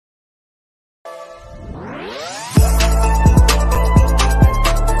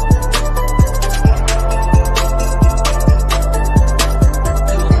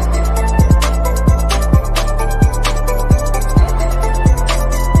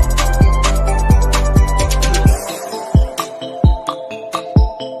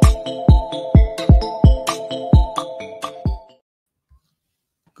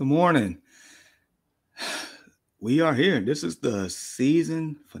morning. We are here. This is the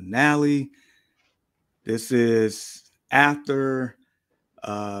season finale. This is after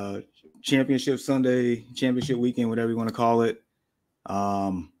uh championship Sunday, championship weekend, whatever you want to call it.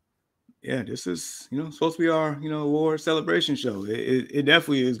 Um, yeah, this is supposed to be our award celebration show. It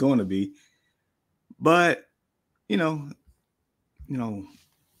definitely is going to be, but you know, you know,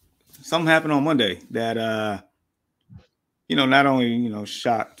 something happened on Monday that not only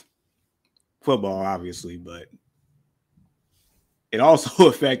shocked football, obviously, but it also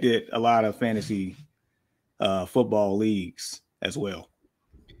affected a lot of fantasy football leagues as well.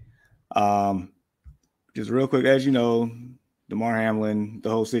 Um, just real quick, as you know, Damar Hamlin, the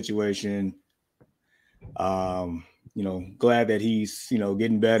whole situation. Glad that he's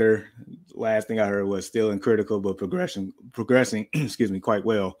getting better. Last thing I heard was still in critical, but progressing, excuse me, quite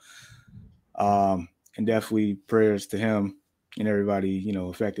well. And definitely prayers to him and everybody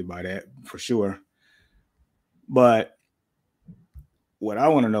affected by that for sure. But what I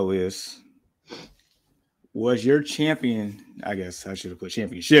want to know is, was your champion, I guess I should have put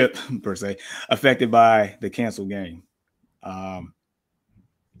championship per se, affected by the canceled game? For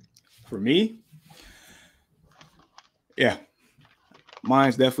me, yeah,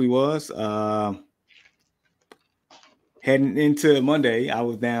 mine's definitely was. Heading into Monday, I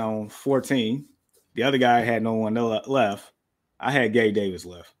was down 14. The other guy had no one left. I had Gabe Davis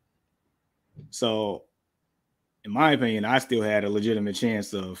left. So, in my opinion, I still had a legitimate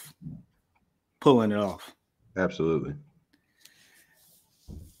chance of pulling it off. Absolutely.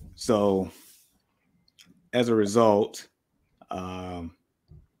 So, as a result, because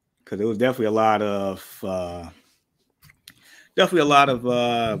it was definitely a lot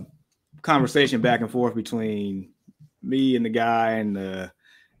of conversation back and forth between me and the guy and the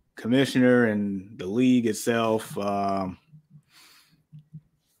commissioner and the league itself.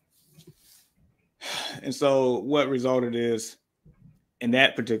 And so what resulted is, in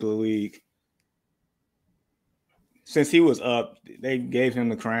that particular league, since he was up, they gave him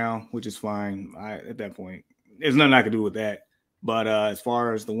the crown, which is fine. At that point, there's nothing I could do with that. But as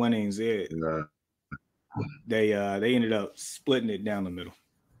far as the winnings, they ended up splitting it down the middle,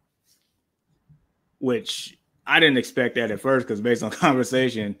 which I didn't expect that at first, because based on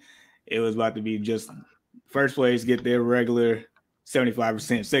conversation, it was about to be just first place get their regular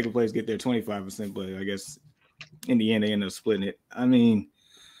 75%, second place get their 25%. But I guess in the end, they ended up splitting it. I mean,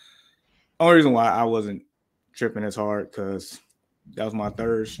 only reason why I wasn't tripping as hard, because that was my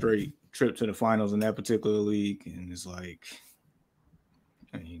third straight trip to the finals in that particular league. And it's like,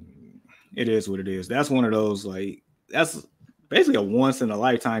 I mean, it is what it is. That's one of those, like, that's basically a once in a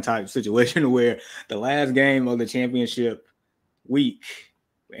lifetime type situation where the last game of the championship week,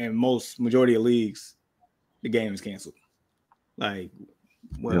 and majority of leagues, the game is canceled. Like,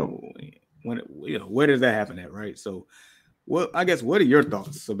 where does that happen at, right? So, what are your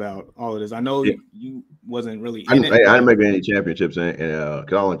thoughts about all of this? I know you wasn't really in it. I didn't make any championships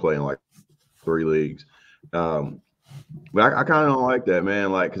because I only play in like 3 leagues. But I kind of don't like that,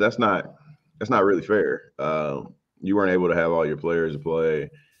 man. Like, because that's not really fair. You weren't able to have all your players play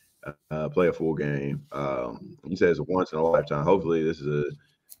a full game. You said it's a once in a lifetime. Hopefully, this is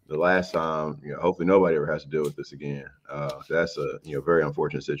the last time. Hopefully, nobody ever has to deal with this again. So that's a very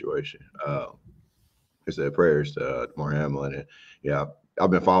unfortunate situation. I said prayers to Damar Hamlin, and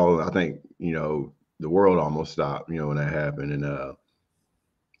I've been following. I think the world almost stopped when that happened, and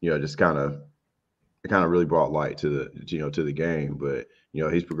just kind of really brought light to the game. But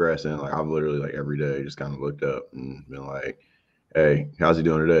he's progressing. Like, I've literally, like, every day just kind of looked up and been like, hey, how's he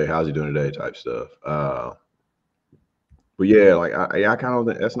doing today? How's he doing today? Type stuff. But yeah, like I kind of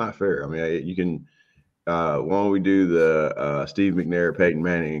think that's not fair. I mean, you can. Why don't we do the Steve McNair, Peyton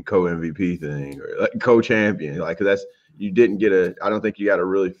Manning co-MVP thing, or like co-champion? Like, 'cause that's, you didn't get I don't think you got a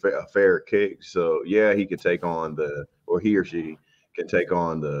really fair kick. So yeah, he could take on or he or she can take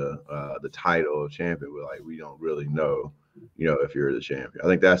on the title of champion, but like, we don't really know, if you're the champion. I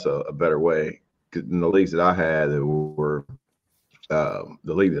think that's a better way. 'Cause in the leagues that I had that were the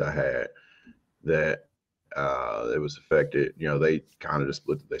league that I had that it was affected, they kind of just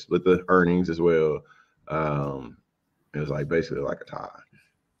split the earnings as well. It was like basically like a tie.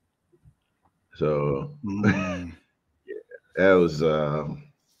 So yeah, that was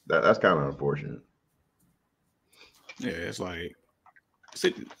that's kind of unfortunate. Yeah, it's like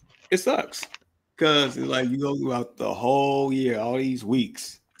it sucks, because it's like you go throughout the whole year, all these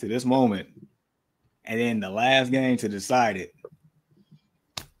weeks to this moment, and then the last game to decide it,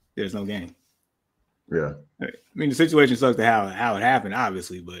 there's no game. Yeah, I mean, the situation sucks to how it happened,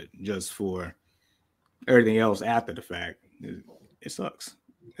 obviously, but just for everything else after the fact, it sucks.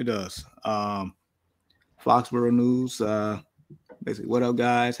 It does. Foxborough news. Basically, what up,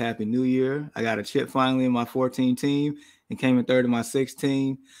 guys? Happy New Year. I got a chip finally in my 14 team and came in third in my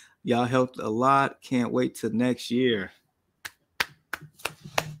 16. Y'all helped a lot. Can't wait till next year.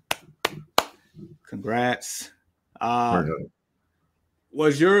 Congrats.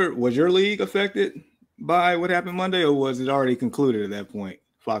 Was your league affected by what happened Monday, or was it already concluded at that point,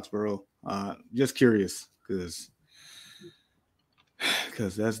 Foxborough? Just curious, because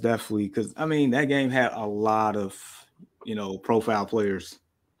that's definitely that game had a lot of profile players,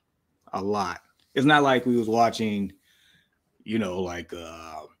 a lot. It's not like we was watching, like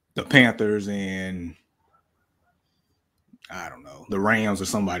the Panthers and I don't know, the Rams or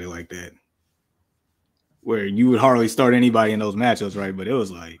somebody like that, where you would hardly start anybody in those matchups, right? But it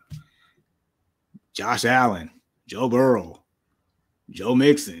was like Josh Allen, Joe Burrow, Joe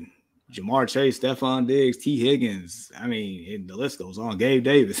Mixon, Jamar Chase, Stephon Diggs, T. Higgins. I mean, the list goes on. Gabe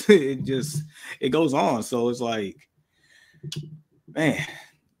Davis. It goes on. So it's like, man,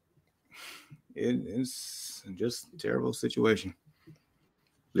 it's just a terrible situation.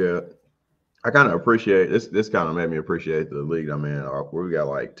 Yeah. I kind of appreciate this. This kind of made me appreciate the league I'm in. We got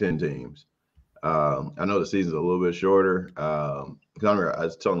like 10 teams. I know the season's a little bit shorter. Because I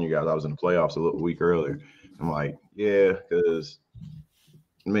was telling you guys I was in the playoffs a week earlier. I'm like, yeah, because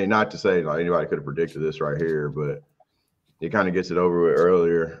not to say like anybody could have predicted this right here, but it kind of gets it over with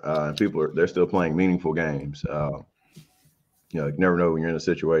earlier. And they're still playing meaningful games. You never know when you're in a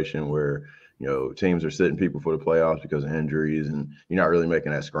situation where teams are sitting people for the playoffs because of injuries, and you're not really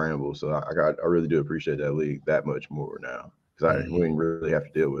making that scramble. So I really do appreciate that league that much more now because we didn't really have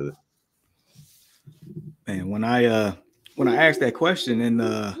to deal with it. Man, when I asked that question in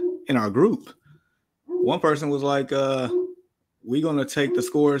our group, one person was like, "We're gonna take the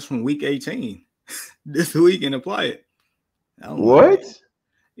scores from week 18 this week and apply it." What? Like,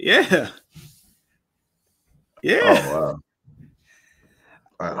 yeah. Oh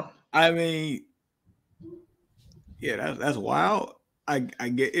wow. I mean, yeah, that's wild. I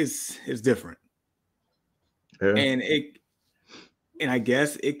get it's different, yeah. And I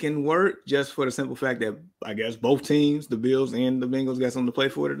guess it can work just for the simple fact that I guess both teams, the Bills and the Bengals, got something to play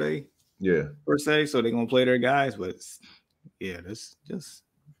for today. Yeah, per se, so they're gonna play their guys, but that's just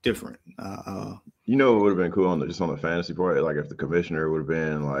different. It would have been cool on the fantasy part, like if the commissioner would have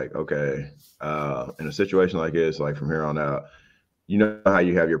been like, okay, in a situation like this, like from here on out, how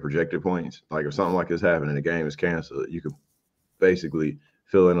you have your projected points. Like if something like this happened and the game is canceled, you could basically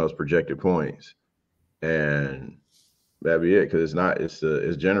fill in those projected points, and that'd be it. Because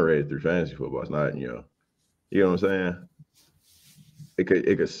it's generated through fantasy football. It's not you know what I'm saying. It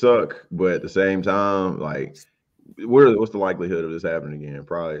could suck, but at the same time, like, what's the likelihood of this happening again?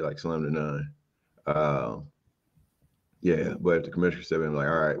 Probably like slim to none. Yeah, but if the commissioner said, like,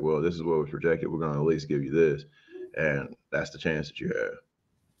 all right, well, this is what was projected, we're going to at least give you this, and that's the chance that you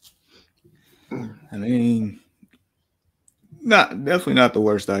have. I mean, definitely not the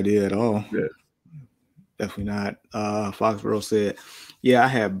worst idea at all. Yeah, definitely not. Foxborough said, "Yeah, I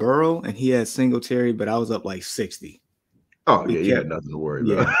had Burrow and he had Singletary, but I was up like 60." Oh yeah, you had nothing to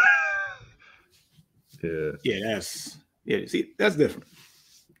worry about. See, that's different.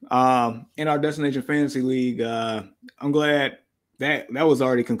 In our Destination Fantasy League, I'm glad that was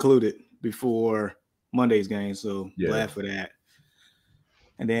already concluded before Monday's game, so glad for that.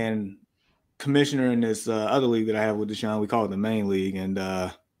 And then commissioner in this other league that I have with Deshaun, we call it the main league, and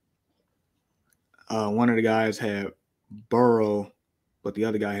one of the guys had Burrow, but the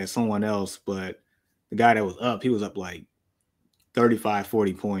other guy had someone else, but the guy that was up, he was up like 35,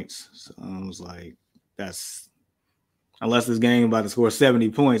 40 points. So I was like, unless this game about to score 70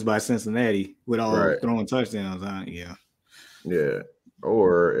 points by Cincinnati with all throwing touchdowns on, Yeah.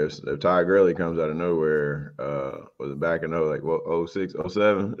 Or if Ty Gurley comes out of nowhere, was it back in 06,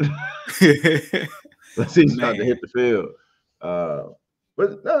 07? Let's see, he's starting to hit the field.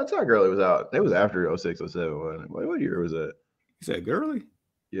 But no, Ty Gurley was out. It was after 06, 07, wasn't it? What year was that? You said Gurley?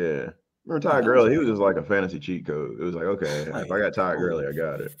 Yeah. Remember Ty Gurley? He was just like a fantasy cheat code. It was like, okay, if I got Ty Gurley, I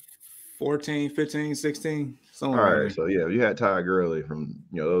got it. 14, 15, 16. All right, so yeah, you had Ty Gurley from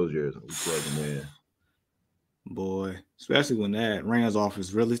those years. We plugged him in. Boy, especially when that Rams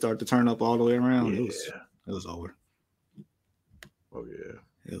offense really started to turn up all the way around. Yeah. It was over. Oh yeah,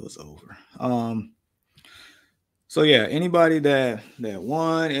 it was over. So yeah, anybody that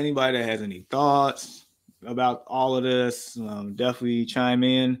won, anybody that has any thoughts about all of this, definitely chime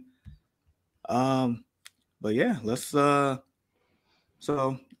in. But yeah, let's so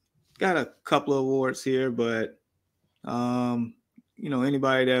got a couple of awards here, but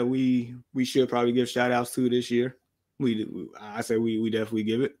anybody that we should probably give shout outs to this year, I say we definitely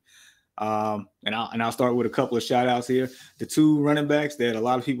give it. And I'll start with a couple of shout outs here. The two running backs that a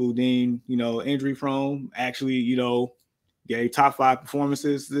lot of people deem, injury prone, actually, gave top 5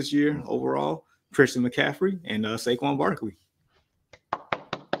 performances this year overall. Christian McCaffrey and Saquon Barkley.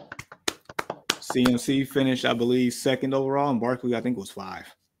 CMC finished, I believe, 2nd overall, and Barkley, I think, was 5.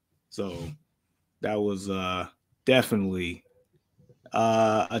 So that was definitely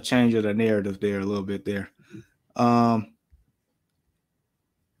a change of the narrative there a little bit there.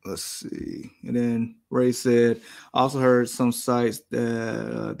 Let's see. And then Ray said, also heard some sites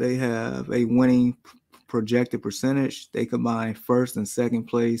that they have a winning projected percentage. They combine 1st and 2nd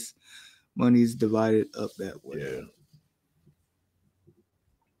place. Money's divided up that way. Yeah.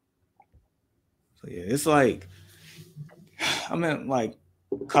 So yeah, it's like, I mean, like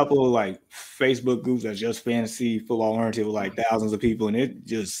a couple of like Facebook groups that's just fantasy football oriented with like thousands of people, and it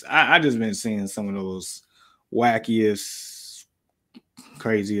just I just been seeing some of those wackiest,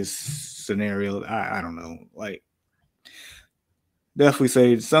 craziest scenarios. I don't know. Like, definitely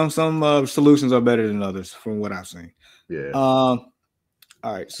say some solutions are better than others from what I've seen. Yeah. All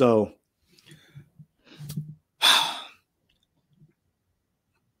right, so.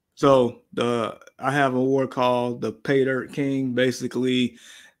 So I have an award called the Pay Dirt King. Basically,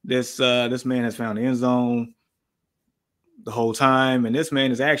 this man has found the end zone the whole time, and this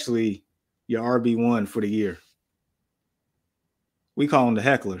man is actually your RB1 for the year. We call him the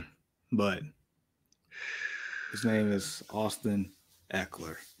Heckler, but his name is Austin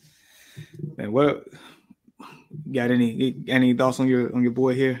Ekeler. And what got any thoughts on your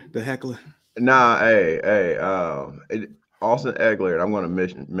boy here, the Heckler? Nah, hey, Austin Ekeler, and I'm going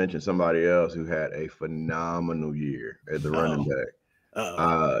to mention somebody else who had a phenomenal year as the running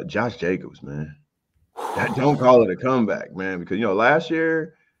back. Josh Jacobs, man. Don't call it a comeback, man, because last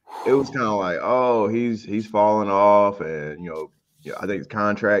year it was kind of like, oh, he's falling off, and I think it's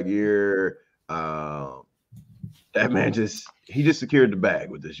contract year. That man just secured the bag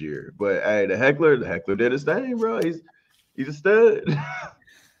with this year. But hey, the Heckler did his thing, bro. He's a stud.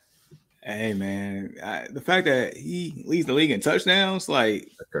 Hey man, the fact that he leads the league in touchdowns, like,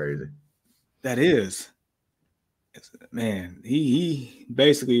 that's crazy. That is, man. He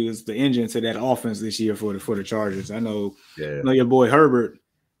basically was the engine to that offense this year for the Chargers. I know your boy Herbert.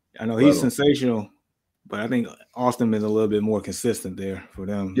 I know he's sensational, but I think Austin is a little bit more consistent there for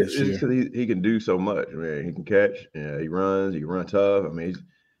them. Yeah, it's because he can do so much. Man, he can catch. Yeah, he runs. He can run tough. I mean,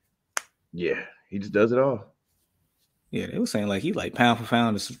 he just does it all. Yeah, they were saying like he like pound for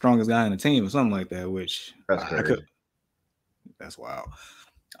pound the strongest guy in the team or something like that, which that's crazy. That's wild.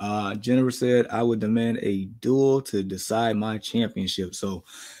 Jennifer said, I would demand a duel to decide my championship. So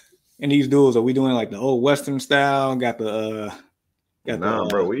in these duels, are we doing like the old Western style? Got the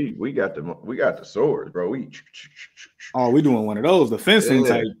bro. We got the swords, bro. We doing one of those, the fencing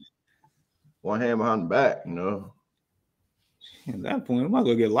type. One hand behind the back, At that point, we might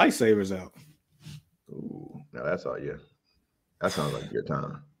go get lightsabers out. Ooh, now that's all. Yeah, that sounds like a good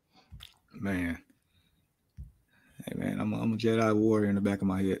time, man. Hey man, I'm a Jedi warrior in the back of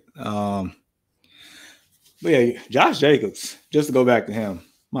my head. But yeah, Josh Jacobs. Just to go back to him,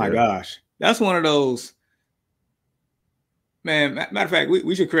 my gosh, that's one of those. Man, matter of fact,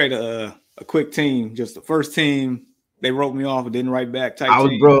 we should create a quick team. Just the first team. They wrote me off and didn't write back. Type I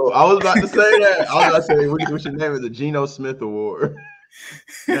was about to say that. I was about to say we should name it the Geno Smith Award.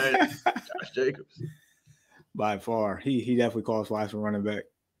 Josh Jacobs. By far, he definitely qualifies for running back.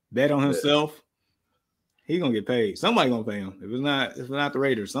 Bet on himself. He's gonna get paid. Somebody gonna pay him. If it's not the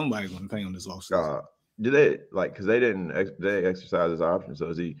Raiders, somebody's gonna pay him this offseason. Do they because they exercise his option? So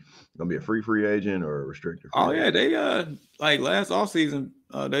is he gonna be a free agent or a restricted? Agent? They like last offseason,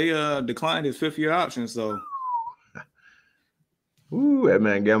 they declined his 5th-year option. So, ooh, that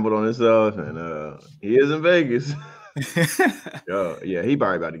man gambled on himself, and he is in Vegas. Yeah, he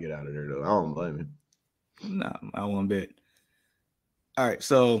probably about to get out of there though. I don't blame him. No, I won't bet. All right,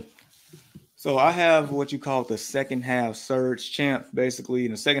 so I have what you call the second half surge champ. Basically,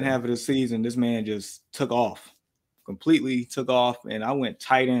 in the second half of the season, this man just completely took off, and I went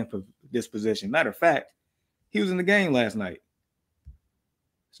tight end for this position. Matter of fact, he was in the game last night.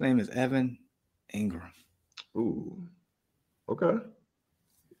 His name is Evan Ingram. Ooh, okay.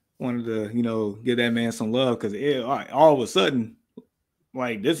 Wanted to, give that man some love because all of a sudden,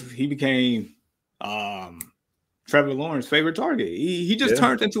 like he became Trevor Lawrence's favorite target. He just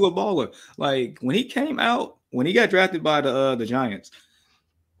turned into a baller. Like when he got drafted by the Giants,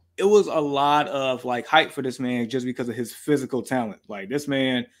 it was a lot of like hype for this man just because of his physical talent. Like this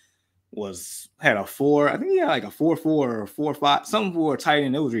man had a 4. I think he had like a 4.4 or 4.5, something for a tight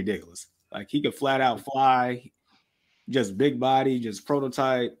end. It was ridiculous. Like he could flat out fly. just big body, just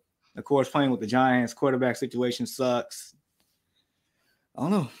prototype. Of course, playing with the Giants, quarterback situation sucks. I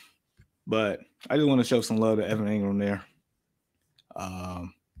don't know, but I just want to show some love to Evan Ingram there.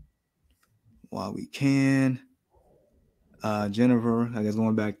 While we can. Jennifer, I guess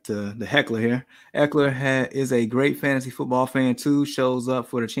going back to the heckler here. Eckler is a great fantasy football fan too. Shows up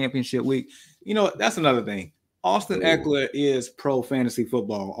for the championship week. You know, that's another thing. Austin Eckler is pro fantasy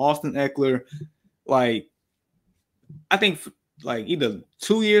football. Austin Eckler, like, I think like either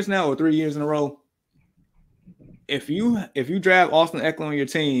 2 years now or 3 years in a row. If you draft Austin Eckler on your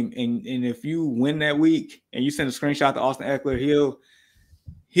team and if you win that week and you send a screenshot to Austin Eckler,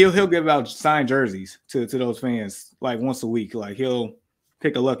 he'll give out signed jerseys to those fans like once a week. Like he'll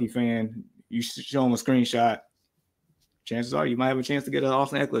pick a lucky fan, you show him a screenshot. Chances are you might have a chance to get an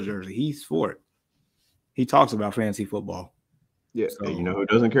Austin Eckler jersey. He's for it. He talks about fantasy football. Yeah, so, and you know who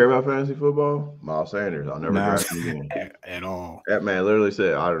doesn't care about fantasy football? Miles Sanders. I'll never draft him again at all. That man literally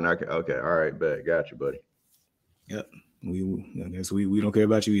said, "I do not care." Okay, all right, bet, got you, buddy. Yep, I guess we don't care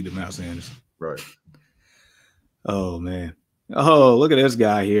about you either, Miles Sanders. Right. Oh man. Oh, look at this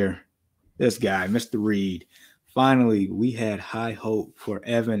guy here. This guy, Mr. Reed. Finally, we had high hope for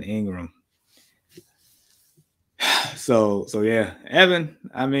Evan Ingram. So yeah, Evan,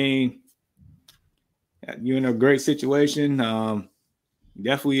 I mean, you're in a great situation.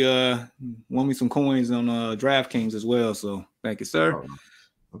 Definitely won me some coins on DraftKings as well. So thank you, sir.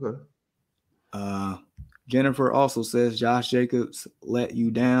 Okay. Jennifer also says Josh Jacobs let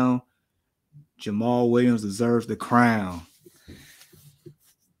you down. Jamal Williams deserves the crown.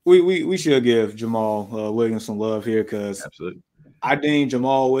 We should give Jamal Williams some love here because I deem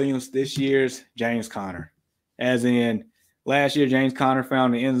Jamal Williams this year's James Conner. As in last year, James Conner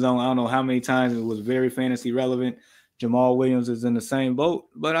found the end zone. I don't know how many times it was very fantasy relevant. Jamal Williams is in the same boat,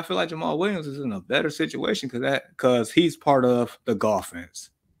 but I feel like Jamal Williams is in a better situation because he's part of the Golfins,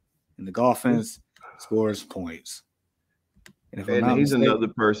 and the Golfins scores points. And he's another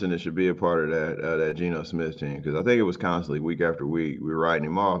person that should be a part of that Geno Smith team because I think it was constantly week after week we were writing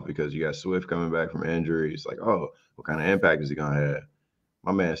him off because you got Swift coming back from injury. It's like, oh, what kind of impact is he gonna have?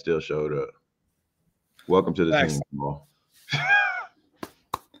 My man still showed up. Welcome to the team, Jamal.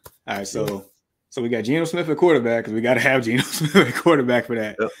 All right, so we got Geno Smith at quarterback because we got to have Geno Smith at quarterback for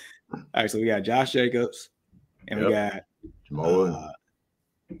that. Yep. All right, so we got Josh Jacobs and we got Jamal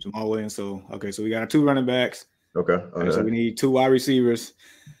Williams. So we got our 2 running backs. Okay. Right, so we need 2 wide receivers.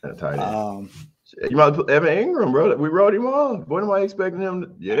 And a tight end. You might put Evan Ingram, bro. We wrote him off. What am I expecting him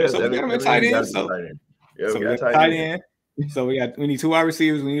to? Yeah, so we got him at tight end. So we got tight end. So we need 2 wide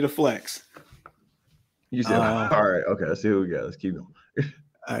receivers. We need a flex. You said, all right, okay. Let's see who we got. Let's keep going.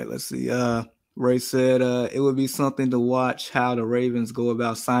 All right, let's see. Ray said it would be something to watch how the Ravens go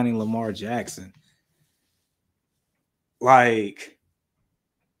about signing Lamar Jackson. Like,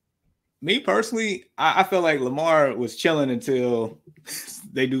 me personally, I feel like Lamar was chilling until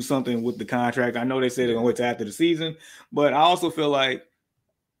they do something with the contract. I know they say they're going to wait till after the season, but I also feel like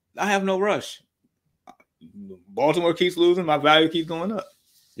I have no rush. Baltimore keeps losing. My value keeps going up.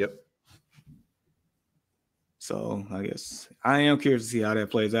 Yep. So I guess I am curious to see how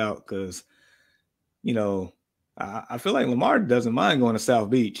that plays out because, you know, I feel like Lamar doesn't mind going to South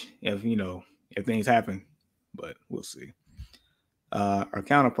Beach if things happen, but we'll see. Our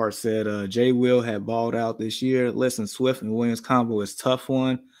counterpart said Jay Will had balled out this year. Listen, Swift and Williams combo is tough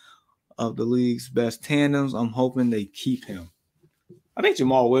one of the league's best tandems. I'm hoping they keep him. I think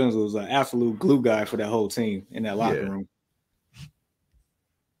Jamal Williams was an absolute glue guy for that whole team in that locker room.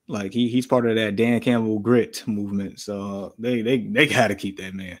 Like he's part of that Dan Campbell grit movement. So they got to keep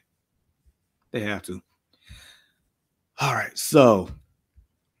that man. They have to. All right. So,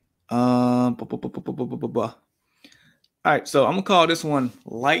 all right. So I'm gonna call this one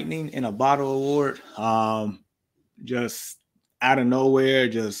Lightning in a Bottle Award. Just out of nowhere,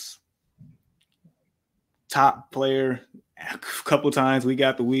 just top player. A couple times we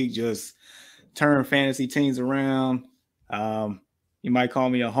got the week, just turn fantasy teams around. You might call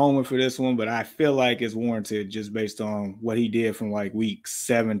me a homer for this one, but I feel like it's warranted just based on what he did from like week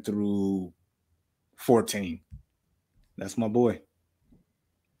 7 through 14. That's my boy.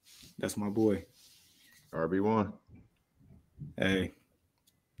 RB1. Hey,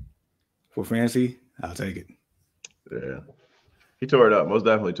 for fantasy, I'll take it. Yeah. He tore it up. Most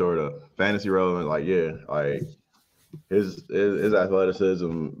definitely tore it up. Fantasy relevant, like his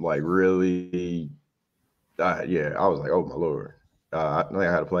athleticism, like really, I was like, oh my Lord. I think I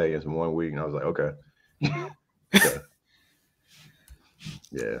had to play against him 1 week, and I was like, okay.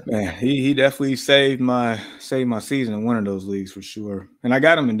 Yeah, man, he definitely saved my season in one of those leagues for sure. And I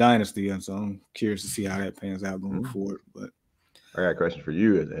got him in Dynasty, and so I'm curious to see how that pans out going forward. But I got a question for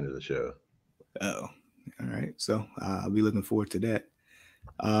you at the end of the show. Oh, all right. So I'll be looking forward to that.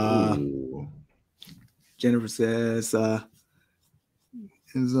 Jennifer says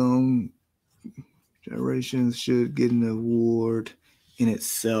his own generations should get an award in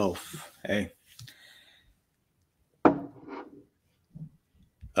itself. Hey.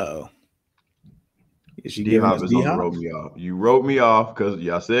 Uh-oh. Is she giving us D-Hop? Wrote me off. You wrote me off because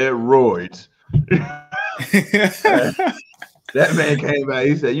y'all said roids. That man came back.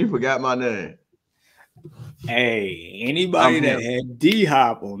 He said, "You forgot my name." Hey, anybody that had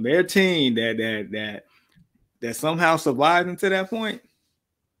D-Hop on their team that somehow survived into that point,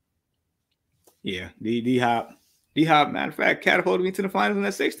 yeah, D-Hop, matter of fact, catapulted me to the finals in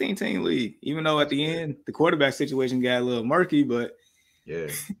that 16-team league. Even though at the end the quarterback situation got a little murky, but yeah,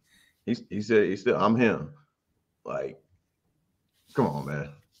 he said I'm him. Like, come on, man.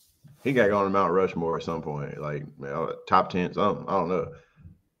 He got on the Mount Rushmore at some point, like, man, top 10, something. I don't know.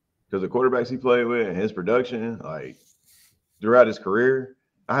 Because the quarterbacks he played with and his production, like, throughout his career,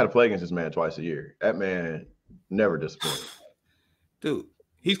 I had to play against this man twice a year. That man never disappointed. Dude,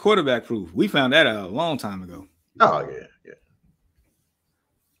 he's quarterback proof. We found that out a long time ago. Oh, yeah.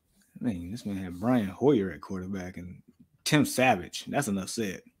 Man, this man had Brian Hoyer at quarterback and Tim Savage. That's enough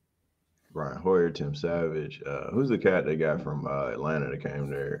said. Brian Hoyer, Tim Savage. Who's the cat they got from Atlanta that came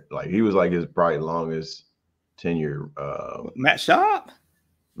there? Like, he was like his probably longest tenure. Matt Schaub?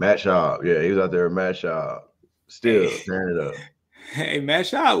 Matt Schaub. Yeah, he was out there with Matt Schaub. Still tearing it up. Hey, Matt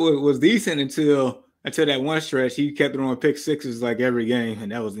Schaub was decent until that one stretch. He kept throwing pick sixes like every game,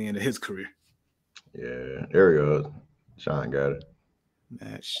 and that was the end of his career. Yeah, there he goes. Sean got it.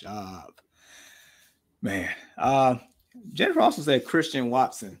 Matt Schaub. Man. Jennifer also said Christian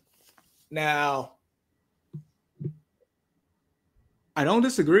Watson. Now, I don't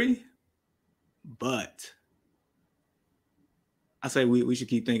disagree, but I say we should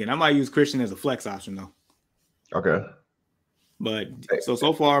keep thinking. I might use Christian as a flex option, though. Okay. But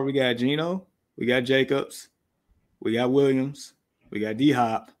so far, we got Geno, we got Jacobs, we got Williams, we got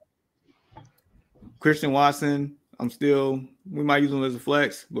D-Hop. Christian Watson, we might use him as a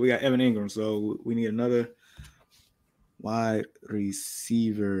flex, but we got Evan Ingram, so we need another wide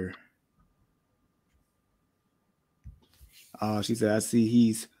receiver. She said, I see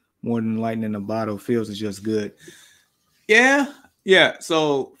he's more than lightning in a bottle. Fields is just good. Yeah.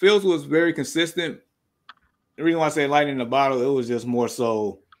 So Fields was very consistent. The reason why I say lightning in a bottle, it was just more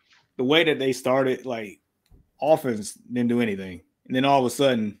so the way that they started, like, offense didn't do anything. And then all of a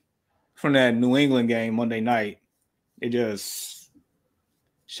sudden, from that New England game Monday night, it just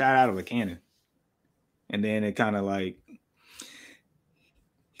shot out of a cannon. And then it kind of let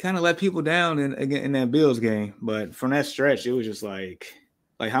people down in that Bills game. But from that stretch, it was just like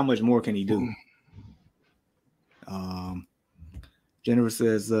how much more can he do? Jennifer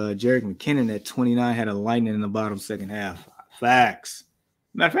says Jerick McKinnon at 29 had a lightning in the bottom second half. Facts.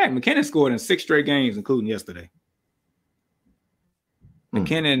 Matter of fact, McKinnon scored in 6 straight games, including yesterday.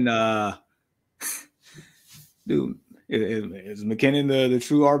 McKinnon, dude, is McKinnon the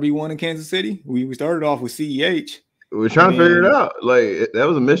true RB1 in Kansas City? We started off with CEH. We're trying to figure it out. Like, that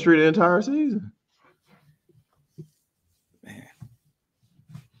was a mystery the entire season. Man,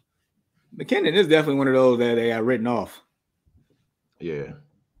 McKinnon is definitely one of those that they got written off. Yeah,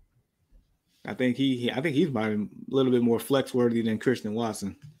 I think he's probably a little bit more flex worthy than Christian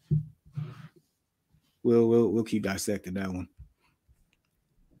Watson. We'll keep dissecting that one.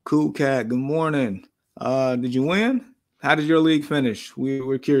 Cool Cat, good morning. Did you win? How did your league finish?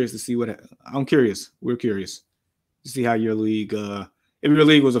 We're curious to see I'm curious. We're curious to see how your league, if your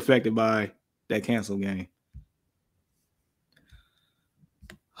league was affected by that canceled game.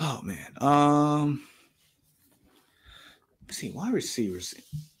 Oh man. Let's see, wide receivers.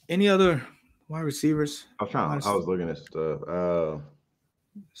 Any other wide receivers? I was looking at stuff.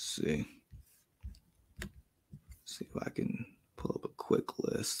 Let's see if I can pull up a quick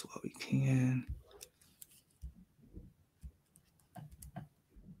list while we can.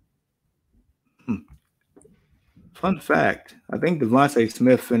 Fun fact, I think Devontae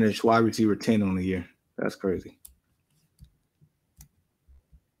Smith finished wide receiver 10 on the year. That's crazy.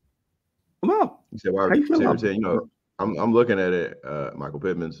 Come on. You said wide receiver 10. You know, I'm looking at it. Michael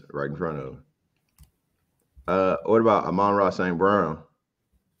Pittman's right in front of him. What about Amon-Ra St. Brown?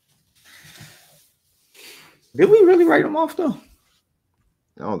 Did we really write him off, though?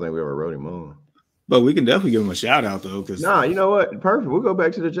 I don't think we ever wrote him on. But we can definitely give him a shout out, though. Nah, you know what? Perfect. We'll go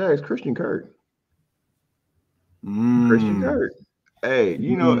back to the Jags. Christian Kirk. Christian Kirk. Hey, as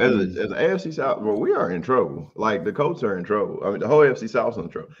an AFC South, bro, we are in trouble. Like the Colts are in trouble. I mean, the whole AFC South's in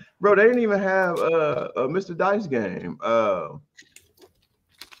trouble, bro. They didn't even have a Mr. Dice game.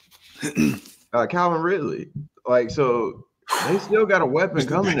 Calvin Ridley. Like, so they still got a weapon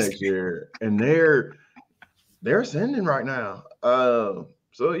coming next year, and they're ascending right now.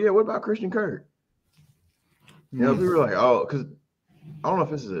 So yeah, what about Christian Kirk? People were like, oh, because I don't know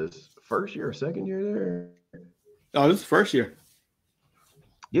if this is his first year or second year there. Oh, this is first year.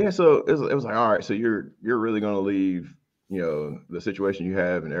 Yeah, so it was like, all right, so you're really gonna leave, the situation you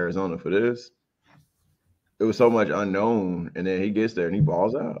have in Arizona for this. It was so much unknown, and then he gets there and he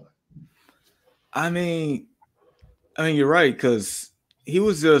balls out. I mean, you're right, because he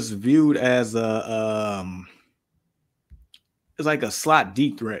was just viewed as it's like a slot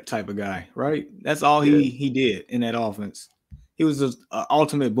deep threat type of guy, right? That's all he did in that offense. He was just an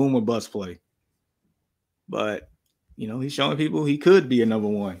ultimate boom or bust play. But he's showing people he could be a number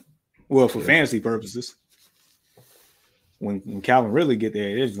one. Well, for fantasy purposes. When Calvin really get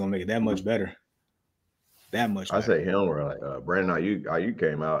there, it's gonna make it that much better. That much better. I say him or like Brandon Ayuk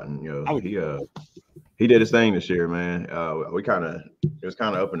came out and he did his thing this year, man. It was kind of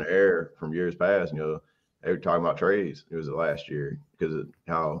up in the air from years past. They were talking about trades. It was the last year because of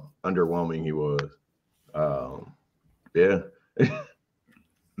how underwhelming he was. Yeah.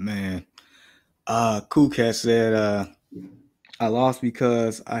 Man. Cool Cat said, I lost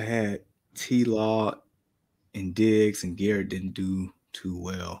because I had T-Law and Diggs and Garrett didn't do too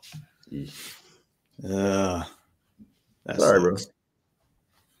well. Sorry, bro.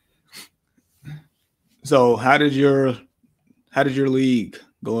 So how did your league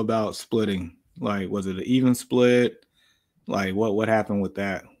go about splitting? Like, was it an even split? Like, what happened with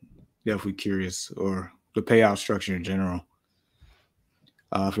that? Definitely curious, or the payout structure in general.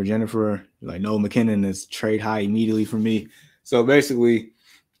 For Jennifer, like, no, McKinnon is trade high immediately for me. So basically,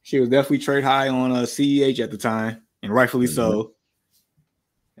 she was definitely trade high on CEH at the time, and rightfully so.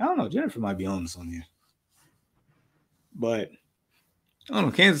 I don't know, Jennifer might be on this one here, but I don't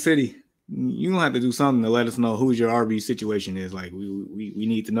know, Kansas City. You're gonna have to do something to let us know who's your RB situation is. Like, we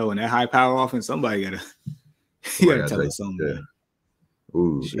need to know. In that high power offense, somebody gotta tell us something. Yeah.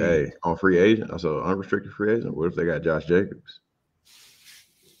 Ooh, hey, on free agent, so unrestricted free agent. What if they got Josh Jacobs?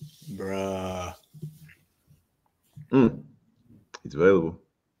 Bruh. He's available.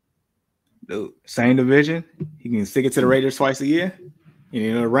 Dude, same division. He can stick it to the Raiders twice a year.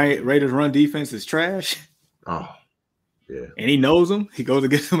 Raiders run defense is trash. Oh, yeah. And he knows them. He goes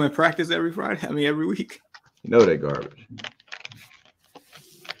against them in practice every week. They garbage.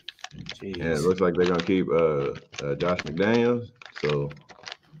 Jeez. And it looks like they're gonna keep Josh McDaniels, so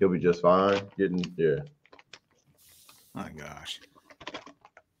he'll be just fine. My gosh.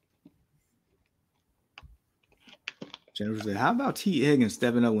 Jennifer said, how about T. Higgins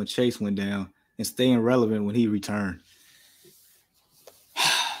stepping up when Chase went down and staying relevant when he returned?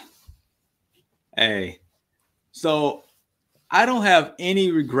 Hey, so I don't have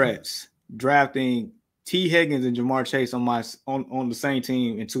any regrets drafting T. Higgins and Jamar Chase on the same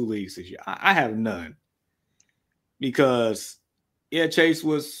team in 2 leagues this year. I have none. Because, Chase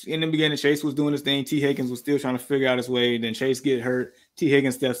was, in the beginning, Chase was doing his thing. T. Higgins was still trying to figure out his way. Then Chase get hurt. T.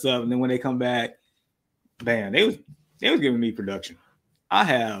 Higgins steps up. And then when they come back, bam, they was giving me production. I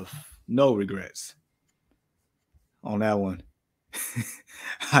have no regrets on that one.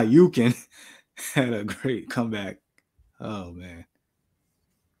 Ayuk had a great comeback. Oh, man.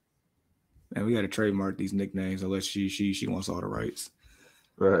 Man, we got to trademark these nicknames unless she wants all the rights.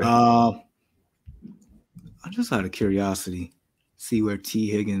 Right. I'm just out of curiosity, see where T.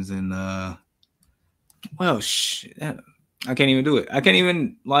 Higgins and I can't even do it. I can't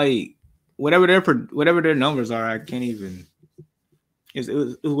even, like, whatever their numbers are. I can't even. It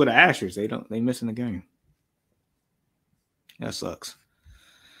was with an asterisk. They missing the game. That sucks.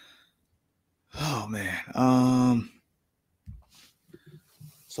 Oh man.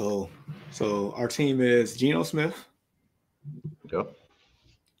 So our team is Geno Smith. Yep.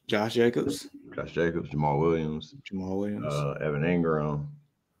 Josh Jacobs. Jamal Williams. Evan Ingram.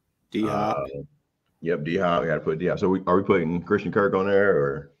 D-Hop. Yep, D-Hop. We got to put D-Hop. So are we putting Christian Kirk on there,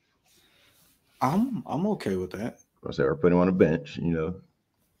 or? I'm okay with that. I say we're putting him on a bench, You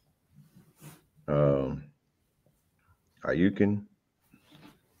can.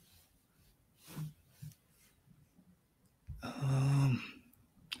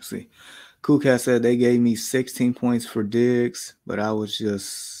 Let's see. Cool Cat said they gave me 16 points for Diggs, but I was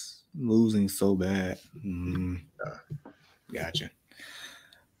just losing so bad. Gotcha.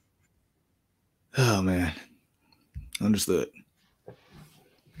 Oh man. Understood.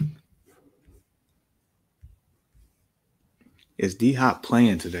 Is D-Hop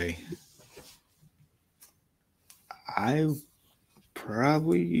playing today? I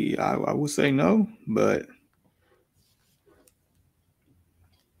would say no, but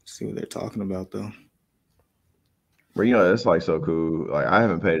see what they're talking about though. But it's like so cool. Like I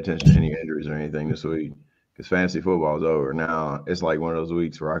haven't paid attention to any injuries or anything this week because fantasy football is over. Now it's like one of those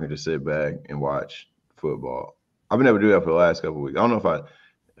weeks where I can just sit back and watch football. I've been able to do that for the last couple of weeks. I don't know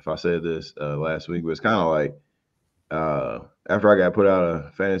if I said this last week, but it's kind of like after I got put out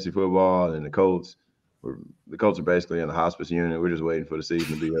of fantasy football and the Colts are basically in the hospice unit. We're just waiting for the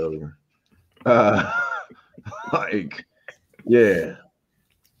season to be over. Like, yeah,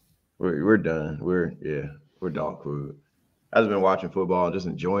 we're done. We're dog food. I've been watching football and just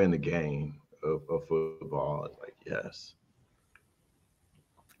enjoying the game of football. It's like, yes.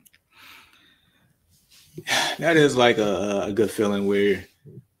 That is like a good feeling where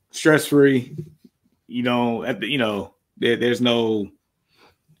stress free, there's no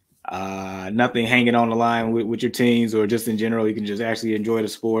nothing hanging on the line with your teams or just in general. You can just actually enjoy the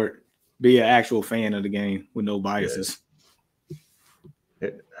sport, be an actual fan of the game with no biases.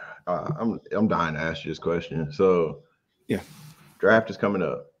 Yeah. I'm dying to ask you this question. So, yeah, draft is coming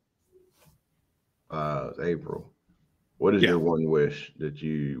up. It's April. What is your one wish that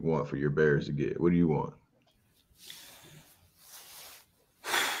you want for your Bears to get? What do you want?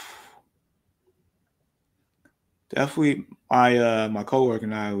 Definitely, my coworker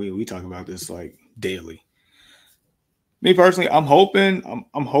and I we talk about this like daily. Me personally, I'm hoping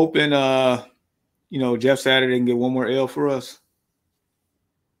Jeff Saturday can get one more L for us.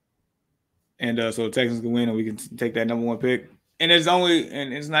 And so the Texans can win and we can take that number 1 pick. And it's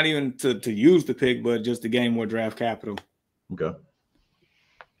not even to use the pick, but just to gain more draft capital. Okay.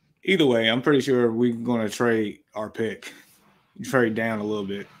 Either way, I'm pretty sure we're going to trade our pick, trade down a little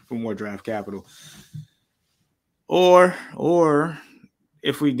bit for more draft capital. Or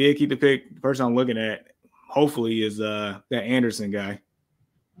if we did keep the pick, the person I'm looking at, hopefully, is that Anderson guy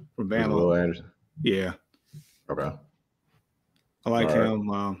from Bama. Will Anderson. Yeah. Okay. I like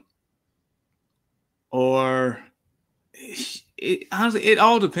him. Or honestly, it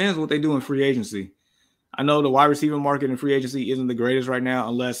all depends what they do in free agency. I know the wide receiver market in free agency isn't the greatest right now,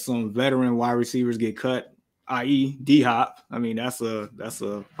 unless some veteran wide receivers get cut, i.e., D-Hop. I mean, that's a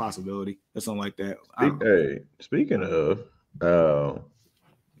possibility or something like that. Hey, speaking of,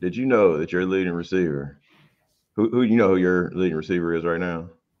 did you know that your leading receiver, who your leading receiver is right now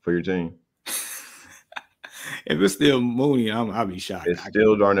for your team? If it's still Mooney, I'll be shocked. It's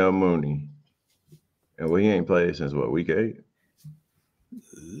still Darnell Mooney. And he ain't played since what, week 8?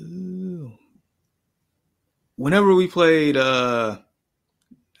 Whenever we played, I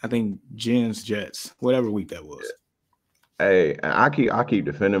think Jens Jets, whatever week that was. Hey, I keep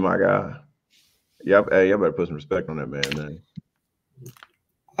defending my guy. Y'all better put some respect on that man.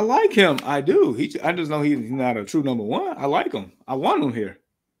 I like him. I do. I just know he's not a true number 1. I like him. I want him here.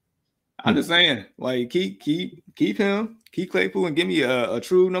 I'm just saying, like, keep him, keep Claypool, and give me a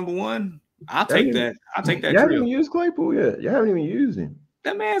true number 1. I'll take that. I'll take that. You haven't even used Claypool yet. You haven't even used him.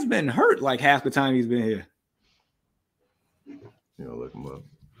 That man's been hurt like half the time he's been here. Look him up.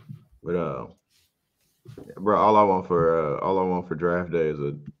 But bro, all I want for draft day is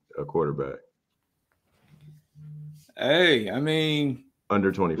a quarterback. Hey, I mean,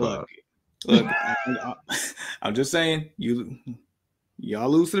 under 25. Look, I'm just saying, y'all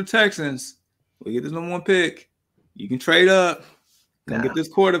lose to the Texans. We get this number 1 pick. You can trade up. Come get this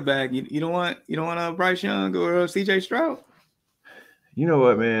quarterback. You don't want Bryce Young or CJ Stroud. You know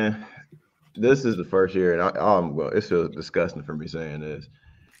what, man? This is the first year, and it feels disgusting for me saying this.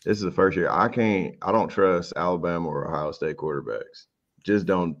 This is the first year I don't trust Alabama or Ohio State quarterbacks. Just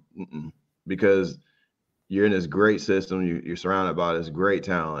don't, because you're in this great system. You're surrounded by this great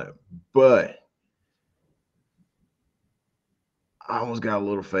talent, but I almost got a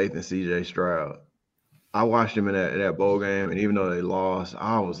little faith in CJ Stroud. I watched him in that bowl game, and even though they lost,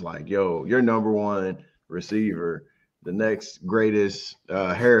 I was like, yo, you're number 1 receiver, the next greatest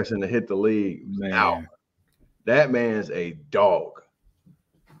Harrison to hit the league out. That man's a dog.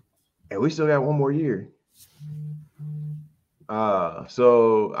 And we still got 1 more year.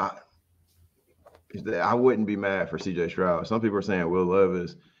 So I wouldn't be mad for CJ Stroud. Some people are saying Will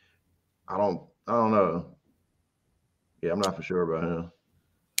Levis. I don't know. Yeah, I'm not for sure about him.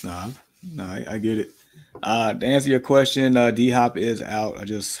 No, I get it. To answer your question, D-Hop is out. I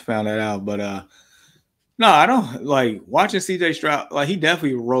just found that out. But no, I don't like watching CJ Stroud. Like, he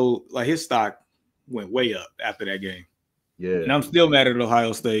definitely rolled, like, his stock went way up after that game. Yeah. And I'm still mad at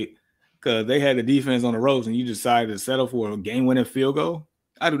Ohio State because they had the defense on the ropes and you decided to settle for a game-winning field goal.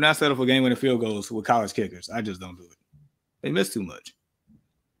 I do not settle for game-winning field goals with college kickers. I just don't do it. They miss too much.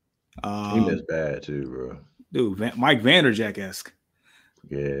 He missed bad too, bro. Dude, Mike Vanderjagt-esque.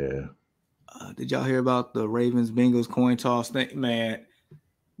 Yeah. Did y'all hear about the Ravens-Bengals coin toss thing? Man,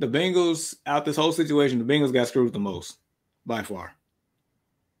 the Bengals, out this whole situation, the Bengals got screwed the most, by far.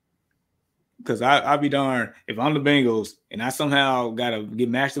 Because I'll be darned if I'm the Bengals and I somehow got to get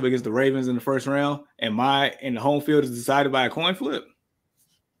matched up against the Ravens in the first round and the home field is decided by a coin flip.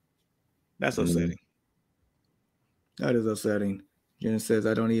 That's upsetting. That is upsetting. Jen says,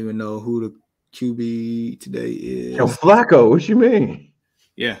 I don't even know who the QB today is. Yo, Flacco, what you mean?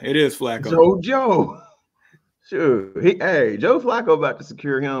 Yeah, it is Flacco. Joe. Sure. Joe Flacco about to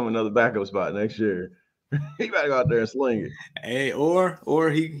secure him another backup spot next year. He about to go out there and sling it. Hey,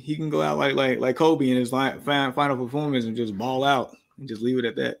 or he can go out like Kobe in his final performance and just ball out and just leave it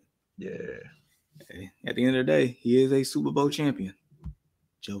at that. Yeah. Hey, at the end of the day, he is a Super Bowl champion,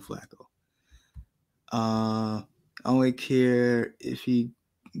 Joe Flacco. I only care if he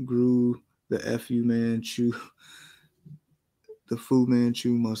grew the Fu Manchu, the Fu Manchu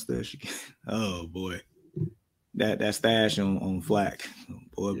mustache again. Oh boy, that stash on Flack.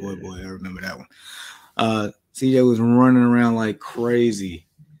 Boy, I remember that one. CJ was running around like crazy.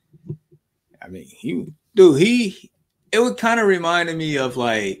 I mean, it would kind of reminded me of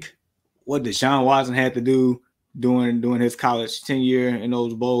like what Deshaun Watson had to do during his college tenure in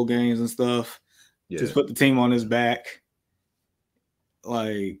those bowl games and stuff. Yeah. Just put the team on his back.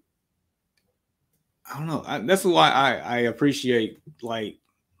 Like, I don't know. That's why I appreciate like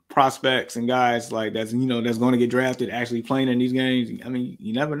prospects and guys like that's going to get drafted actually playing in these games. I mean,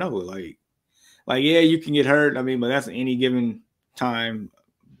 you never know. Like yeah, you can get hurt. I mean, but that's any given time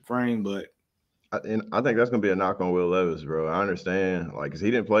frame. But I think that's gonna be a knock on Will Levis, bro. I understand, like, because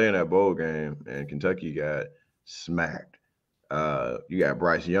he didn't play in that bowl game, and Kentucky got smacked. You got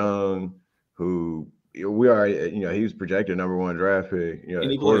Bryce Young, who we already, he was projected #1 draft pick,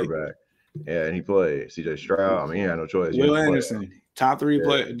 quarterback, and he played. CJ Stroud, I mean, he had no choice. Will Anderson, top three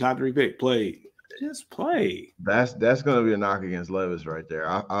pick, played. Just play. That's gonna be a knock against Levis right there.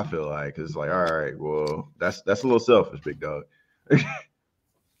 I feel like, because like, all right, well, that's a little selfish, big dog.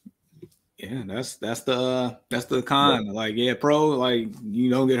 Yeah, that's the con. Yeah. Like, yeah, pro, like you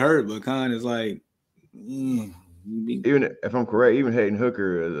don't get hurt, but con is like, even if I'm correct, even Hayden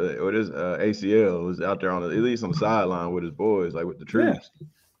Hooker with his ACL was out there at least on the sideline with his boys, like with the troops.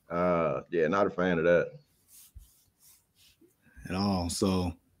 Yeah, not a fan of that at all.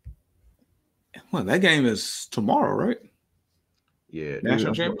 So, well, that game is tomorrow, right? Yeah,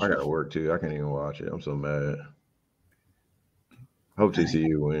 dude, I gotta work too. I can't even watch it. I'm so mad. Hope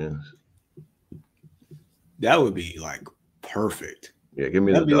TCU wins. That would be like perfect. Yeah, give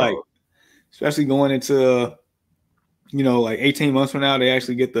me the dog. Like, especially going into, like 18 months from now, they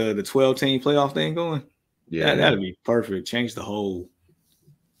actually get the 12-team playoff thing going. Yeah, that'd be perfect. Change the whole,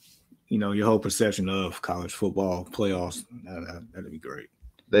 your whole perception of college football playoffs. That'd be great.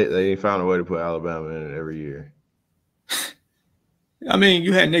 They found a way to put Alabama in it every year. I mean,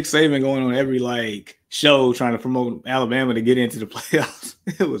 you had Nick Saban going on every show trying to promote Alabama to get into the playoffs.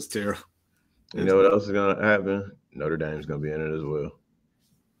 It was terrible. You know what else is gonna happen? Notre Dame's gonna be in it as well.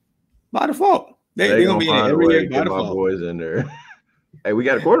 By default. They're gonna be in it every year by default. My boys in there. Hey, we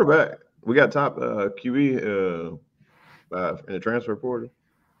got a quarterback. We got top QB in the transfer portal.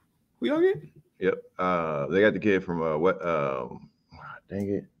 We all get? Yep. They got the kid from dang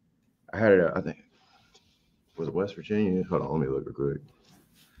it. I had it. I think was it West Virginia? Hold on, let me look real quick.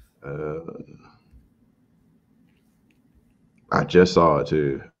 I just saw it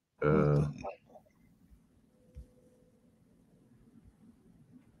too.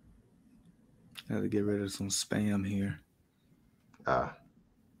 Got to get rid of some spam here. Hold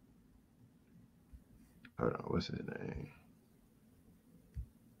on, what's his name?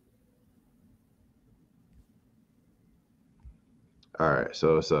 All right,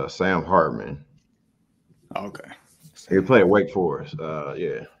 so it's Sam Hartman. Okay. He played at Wake Forest.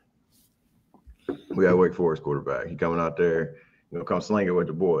 Yeah. We got a Wake Forest quarterback. He coming out there, come sling it with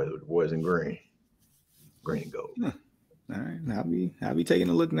the boys in green and gold. All right, I'll be taking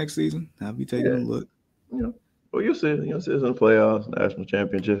a look next season. I'll be taking a look. Well, you'll see. You'll see us in the playoffs, national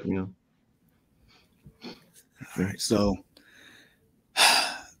championship. All right, so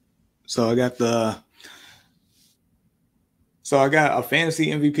I got a fantasy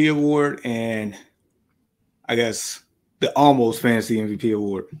MVP award and I guess the almost fantasy MVP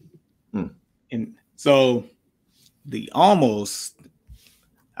award. And so the almost,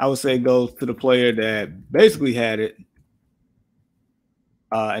 I would say, goes to the player that basically had it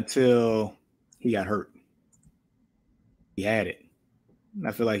until he got hurt. He had it. And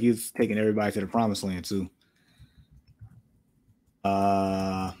I feel like he's taking everybody to the promised land too.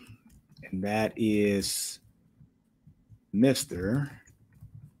 And that is Mr.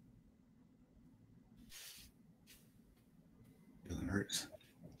 Jalen Hurts.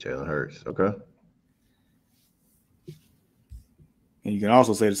 Jalen Hurts. Okay. And you can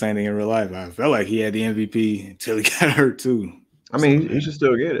also say the same thing in real life. I felt like he had the MVP until he got hurt too. I mean, he should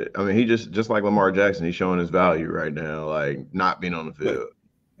still get it. I mean, he just like Lamar Jackson, he's showing his value right now, like not being on the field.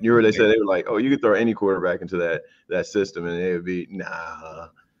 You heard they said they were like, oh, you could throw any quarterback into that system and it would be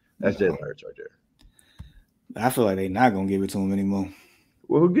that's Jalen Hurts right there. I feel like they're not gonna give it to him anymore.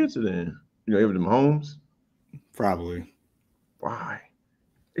 Well, who gets it then? You give it to Mahomes? Probably. Why?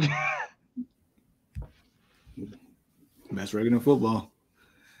 Best record in football.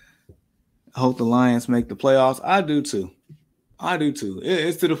 I hope the Lions make the playoffs. I do too.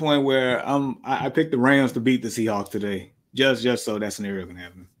 It's to the point where I picked the Rams to beat the Seahawks today, just so that scenario can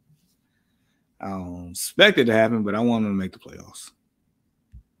happen. I don't expect it to happen, but I want them to make the playoffs.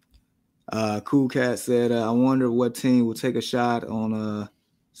 Cool Cat said, I wonder what team will take a shot on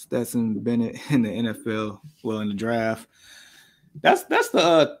Stetson Bennett in the NFL, well, in the draft. That's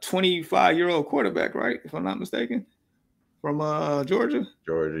the 25-year-old quarterback, right? If I'm not mistaken, from Georgia.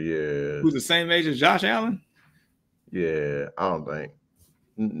 Georgia, yeah. Who's the same age as Josh Allen? Yeah, I think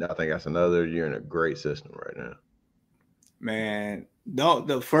that's another year in a great system right now. Man,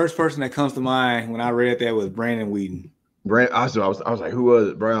 the first person that comes to mind when I read that was Brandon Weeden. I was like, who was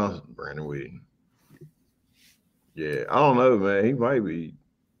it? Brandon Weeden. Yeah, I don't know, man. He might be.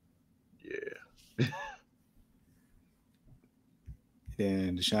 Yeah.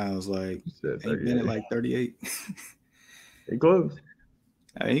 And Deshaun was like, ain't been at like 38. He close.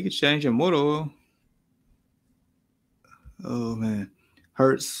 I mean, he could change your motor oil. Oh man,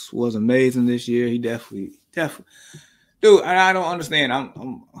 Hurts was amazing this year. He definitely, dude. I don't understand. I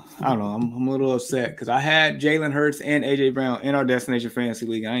don't know. I'm a little upset because I had Jalen Hurts and AJ Brown in our Destination Fantasy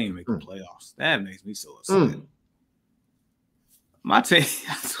League. I ain't making playoffs. That makes me so upset. My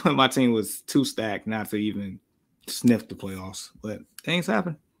team was too stacked not to even sniff the playoffs, but things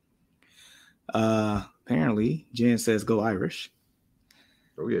happen. Apparently, Jen says go Irish.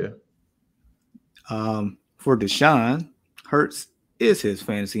 Oh yeah. For Deshaun, Hurts is his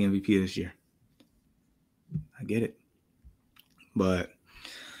fantasy MVP this year. I get it. But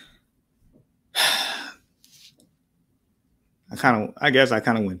I guess I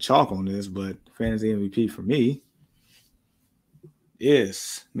kind of went chalk on this, but fantasy MVP for me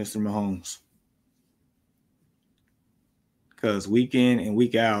is Mr. Mahomes. Because week in and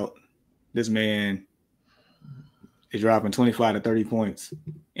week out, this man is dropping 25 to 30 points.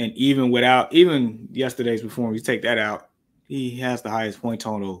 And even yesterday's performance, you take that out, he has the highest point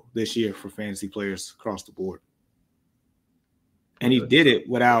total this year for fantasy players across the board. And he did it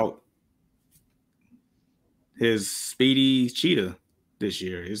without his speedy cheetah this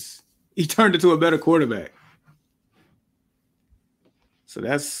year. He turned into a better quarterback. So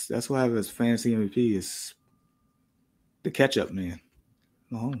that's what I have as fantasy MVP is the catch-up man,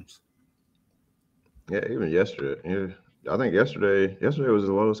 Mahomes. Yeah, even yesterday. Yeah, I think yesterday was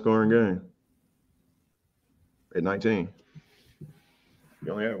the lowest scoring game at 19.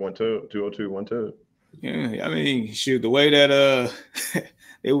 You only had 202, 1-2. Yeah, I mean, shoot, the way that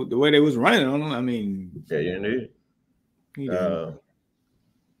the way they was running on him, I mean, yeah, you didn't need it. He did.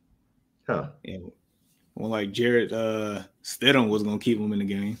 Yeah. Well, like Jared Stidham was gonna keep him in the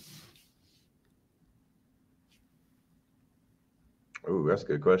game. Oh, that's a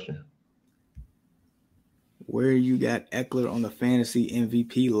good question. Where you got Eckler on the fantasy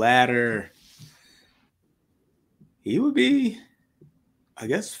MVP ladder? He would be, I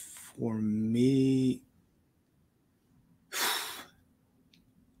guess, for me,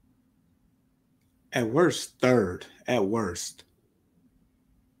 at worst, third. At worst.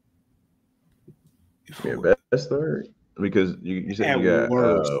 Yeah, best third? Because you said you got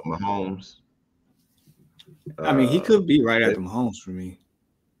Mahomes. I mean, he could be right after Mahomes for me.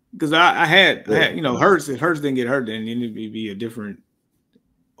 Because I had, Hurts. If Hurts didn't get hurt, then it would be a different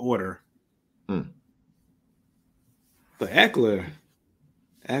order. But Eckler.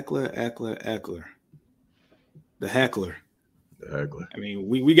 The heckler. I mean,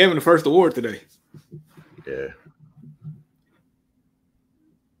 we gave him the first award today. Yeah.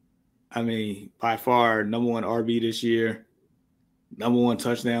 I mean, by far, number one RB this year, number one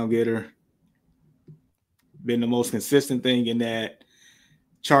touchdown getter. Been the most consistent thing in that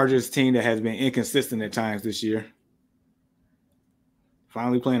Chargers team that has been inconsistent at times this year.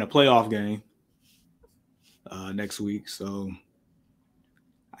 Finally playing a playoff game next week. So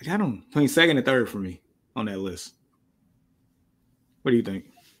I got him between second and third for me on that list. What do you think?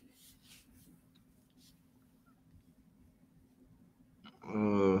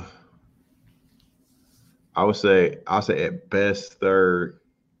 I'll say at best third,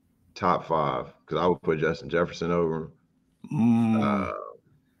 top 5, because I would put Justin Jefferson over him.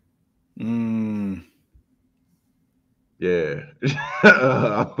 Yeah,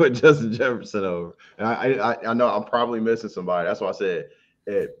 I put Justin Jefferson over. And I know I'm probably missing somebody. That's why I said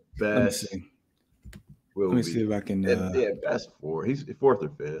at best. Let me see. Let me see if I can. At best 4. He's 4th or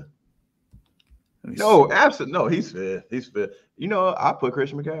 5th. No, absolutely no. He's 5th. He's 5th. You know, I put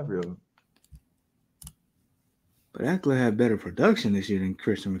Christian McCaffrey over. But Eckler had better production this year than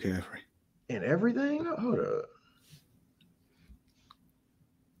Christian McCaffrey. And everything? Hold up.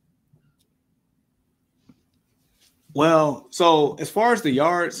 Well, so as far as the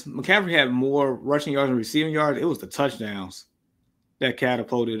yards, McCaffrey had more rushing yards and receiving yards. It was the touchdowns that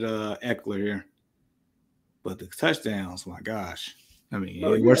catapulted Eckler here. But the touchdowns, my gosh. I mean,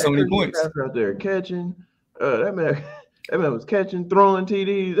 it were so many points. Out there catching. That man was catching, throwing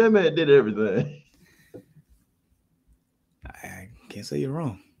TDs. That man did everything. I can't say you're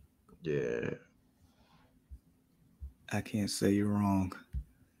wrong. Yeah. I can't say you're wrong.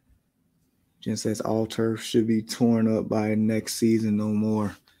 Jen says all turf should be torn up by next season, no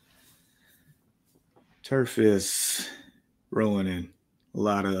more. Turf is ruining a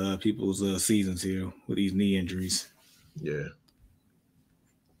lot of people's seasons here with these knee injuries. Yeah.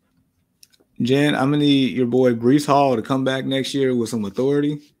 Jen, I'm going to need your boy Breece Hall to come back next year with some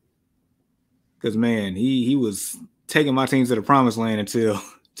authority. Because, man, he was taking my team to the promised land until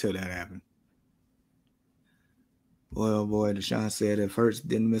that happened. Well, boy, Deshaun said if Hurts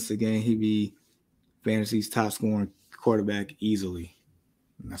didn't miss a game, he'd be fantasy's top scoring quarterback easily.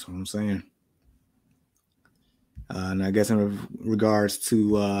 And that's what I'm saying. And I guess in regards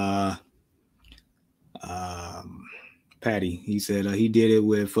to Patty, he said he did it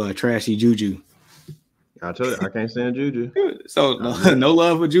with trashy Juju. I told you, I can't stand Juju. So no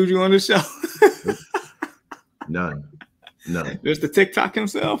love for Juju on the show. None. There's the TikTok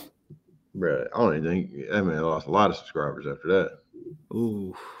himself. Bro, I don't even think that man lost a lot of subscribers after that.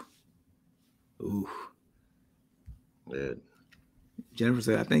 Ooh. Yeah. Jennifer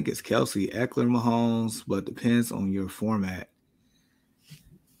said, I think it's Kelce, Eckler, Mahomes, but depends on your format.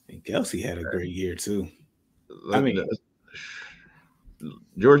 And Kelce had a great year too. I mean,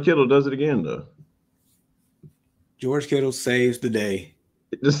 George Kittle does it again though. George Kittle saves the day.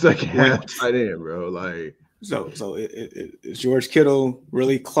 The second half tight end, bro. Like so is George Kittle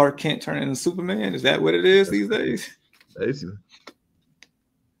really Clark Kent turning into Superman? Is that what it is these days? Basically.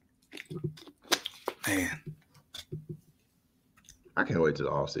 Man. I can't wait to the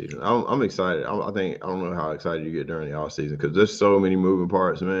offseason. I'm excited. I don't know how excited you get during the offseason because there's so many moving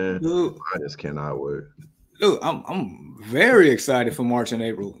parts, man. Dude, I just cannot wait. Dude, I'm very excited for March and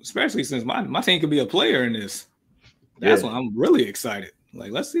April, especially since my team could be a player in this. That's why I'm really excited.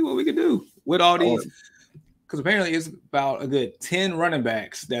 Like, let's see what we can do with all these. Because apparently it's about a good 10 running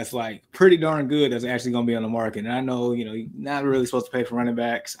backs that's like pretty darn good that's actually going to be on the market. And I know, you're not really supposed to pay for running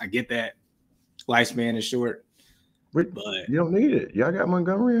backs. I get that. Lifespan is short. But you don't need it. Y'all got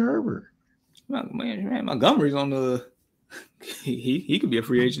Montgomery and Herbert. Man, Montgomery's on the he could be a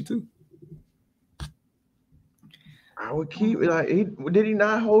free agent too. I would keep it. Did he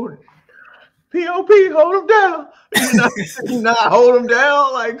not hold POP? Hold him down. Did he not hold him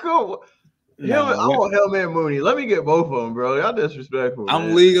down? Like, cool. No, I want Hellman Mooney. Let me get both of them, bro. Y'all disrespectful.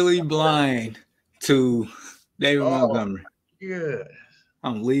 I'm legally blind to David Montgomery. Yeah,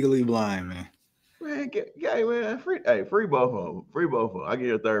 I'm legally blind, man. Man, free both of them. Free both of them. I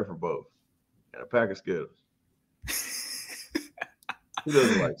get a third for both. And a pack of Skittles. Who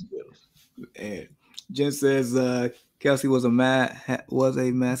doesn't like Skittles? And Jen says Kelce was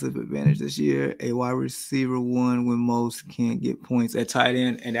a massive advantage this year. A wide receiver one when most can't get points at tight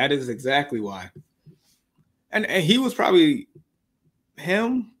end, and that is exactly why. And he was probably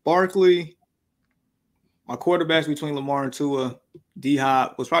him, Barkley, my quarterbacks between Lamar and Tua,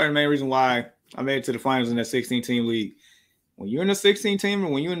 D-Hop was probably the main reason why I made it to the finals in that 16-team league. When you're in a 16-team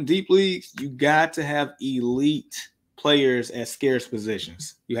and when you're in deep leagues, you got to have elite players at scarce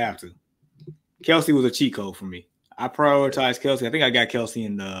positions. You have to. Kelce was a cheat code for me. I prioritized Kelce. I think I got Kelce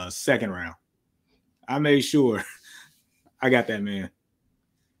in the second round. I made sure I got that man.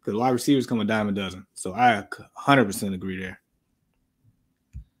 Because wide receivers come a dime a dozen. So I 100% agree there.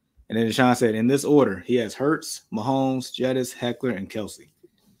 And then Deshaun said, in this order, he has Hurts, Mahomes, Jettis, Heckler, and Kelce.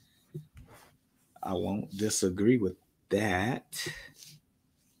 I won't disagree with that.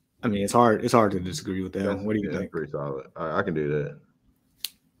 I mean, it's hard to disagree with that. What do you think? Pretty solid. I can do that.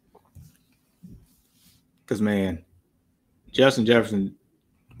 Because, man, Justin Jefferson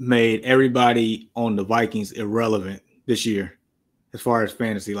made everybody on the Vikings irrelevant this year. as far as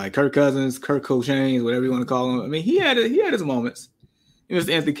fantasy. Like Kirk Cousins, Kirk Cochains, whatever you want to call him. I mean, he had his moments. It was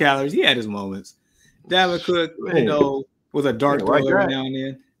Anthony Calories. He had his moments. Dalvin Cook, was a dart throw every now and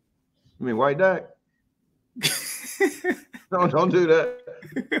then. You mean White Dak? don't do that.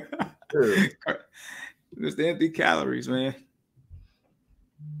 It's the empty calories, man.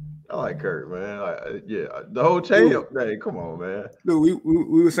 I like Kirk, man. The whole chain. Hey, come on, man. Dude,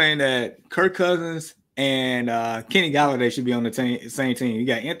 we were saying that Kirk Cousins and Kenny Galladay should be on the same team. You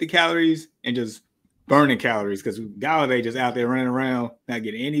got empty calories and just burning calories because Galladay just out there running around, not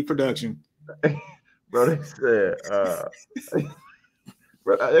getting any production. Bro, they said,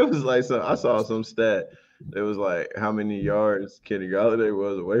 bro, it was like I saw some stat. It was like how many yards Kenny Galladay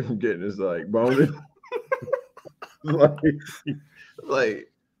was away from getting his like bonus. like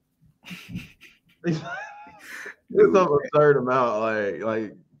it's some absurd amount,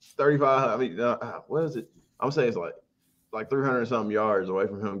 like 35. I mean, what is it? I'm saying it's like 300 something yards away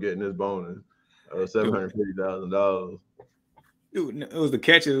from him getting his bonus of $750,000. Dude, it was the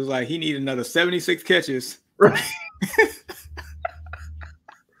catches. It was like he needed another 76 catches. Right.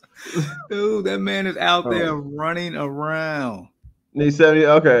 Dude, that man is out there running around. Need 70.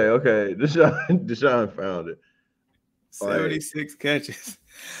 Okay. Deshaun found it. 76 catches.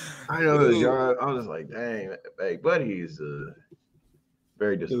 I know his yard. I was like, dang, but he's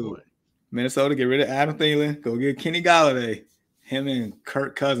very disappointing. Dude, Minnesota, get rid of Adam Thielen. Go get Kenny Galladay. Him and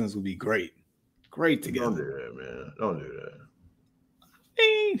Kirk Cousins would be great. Great together. Don't do that, man. Don't do that. I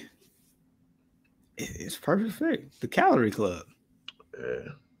mean, it's perfect fit. The Calorie Club. Yeah.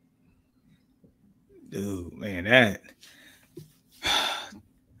 Dude, man, that.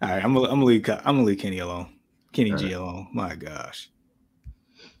 All right, I'm gonna leave Kenny alone. Kenny G alone. My gosh.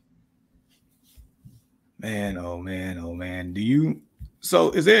 Man, oh man.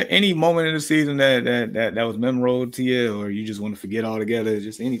 So is there any moment in the season that was memorable to you, or you just want to forget altogether?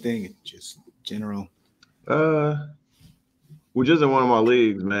 Just anything, just general. Well, just in one of my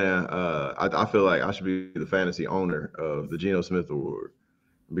leagues, man, I feel like I should be the fantasy owner of the Geno Smith Award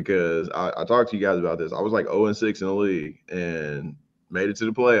because I talked to you guys about this. I was like 0-6 in the league and made it to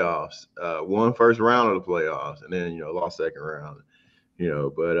the playoffs, won first round of the playoffs, and then, lost second round,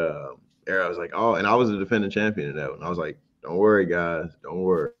 but I was like, and I was a defending champion in that one. I was like, don't worry, guys, don't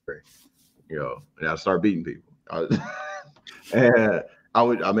worry, and I start beating people. And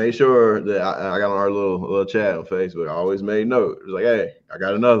I made sure that I got on our little chat on Facebook. I always made note. It was like, hey, I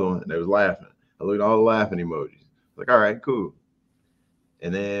got another one. And they was laughing. I looked at all the laughing emojis. Like, all right, cool.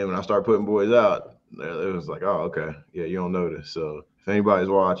 And then when I started putting boys out, it was like, oh, okay. Yeah, you don't know this. So if anybody's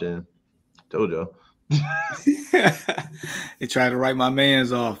watching, told y'all. They tried to write my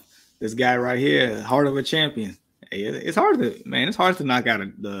man's off. This guy right here, heart of a champion. Hey, it's hard to knock out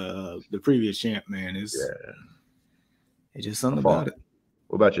the previous champ, man. It's just something about it.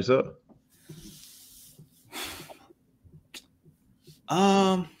 What about yourself?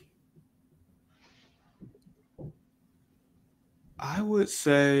 I would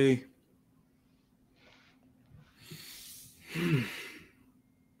say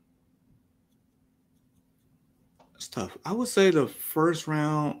it's tough. I would say the first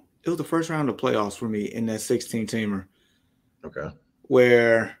round. It was the first round of playoffs for me in that 16-teamer. Okay.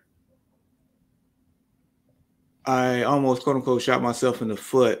 Where I almost, quote unquote, shot myself in the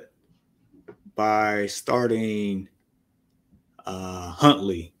foot by starting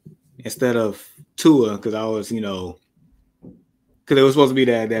Huntley instead of Tua because I was, because it was supposed to be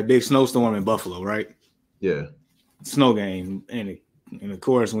that big snowstorm in Buffalo, right? Yeah. Snow game. And of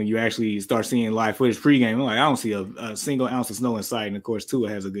course, when you actually start seeing live footage pregame, I'm like, I don't see a single ounce of snow in sight. And of course, Tua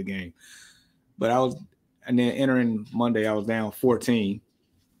has a good game. But and then entering Monday, I was down 14,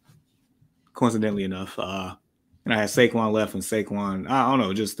 coincidentally enough. And I had Saquon left, and Saquon, I don't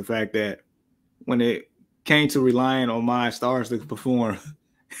know, just the fact that when it came to relying on my stars to perform,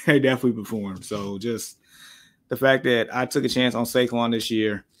 they definitely performed. So just the fact that I took a chance on Saquon this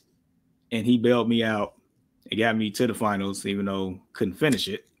year and he bailed me out, it got me to the finals, even though couldn't finish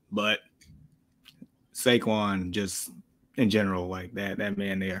it. But Saquon, just in general, like that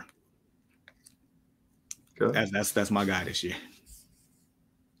man there. Cool. That's my guy this year.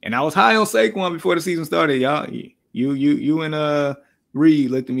 And I was high on Saquon before the season started, y'all. You and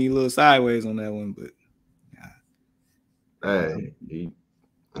Reed looked at me a little sideways on that one, but hey, he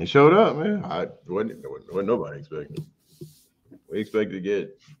showed up, man. Wasn't nobody expecting. We expected to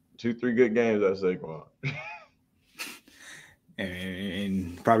get 2-3 good games out of Saquon.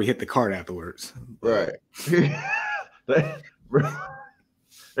 and probably hit the cart afterwards. Right. They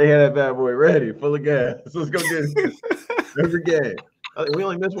had that bad boy ready, full of gas. So let's go get it every game. We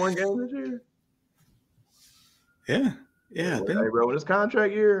only missed one game this year. Yeah. Yeah, Hey, bro, when it's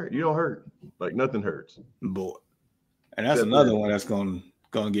contract year, you don't hurt. Like nothing hurts. boy. And that's another one that's gonna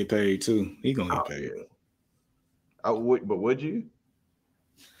get paid too. He gonna get paid. Yeah. But would you?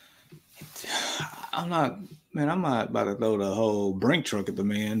 I'm not about to throw the whole Brink truck at the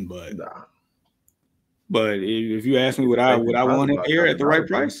man, but nah. But if you ask me would I want him here at the right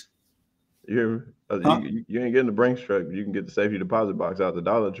price? You ain't getting the Brinks truck. You can get the safety deposit box out the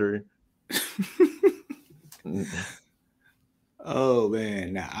Dollar Tree. Oh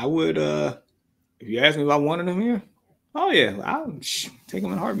man, now I would. If you ask me if I wanted him here, oh yeah, I'll take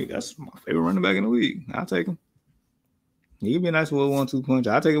him in a heartbeat. That's my favorite running back in the league. I'll take him. He could be a nice little 1-2 punch.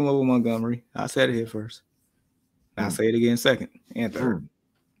 I'll take him over Montgomery. I said it here first. I'll say it again second and third.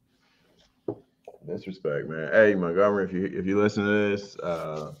 Disrespect, man. Hey Montgomery, if you listen to this,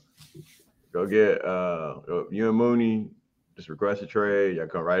 go get you and Mooney. Just request a trade. Y'all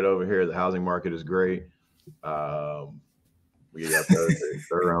come right over here. The housing market is great. We got third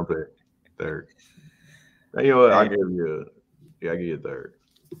round pick. Third. Now, you know what? I'll give you a third.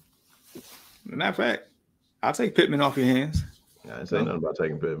 Matter of fact, I'll take Pittman off your hands. I didn't say nothing about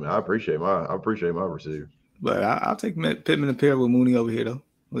taking Pittman. I appreciate my receiver. But I'll take Pittman and pair with Mooney over here though.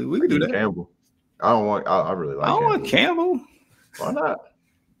 We can do that. Campbell. I really like. I don't want Campbell. Why not?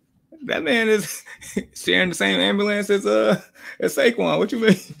 That man is sharing the same ambulance as Saquon. What you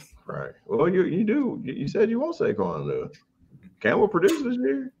mean? Right. Well, you do. You said you want Saquon though. Campbell produced this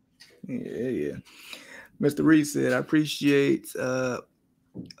year. Yeah. Mr. Reed said, I appreciate of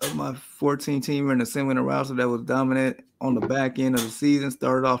my 14-teamer and assembling a roster that was dominant on the back end of the season.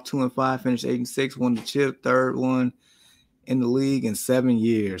 Started off 2-5, finished 8-6, won the chip, third one in the league in 7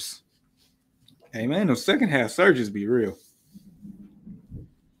 years. Hey man, those second half surges be real.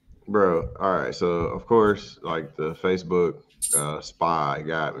 Bro, all right. So of course, like the Facebook spy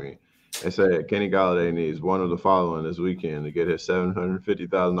got me. They said Kenny Golladay needs one of the following this weekend to get his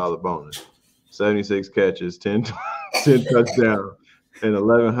 $750,000 bonus: 76 catches, 10 touchdowns, and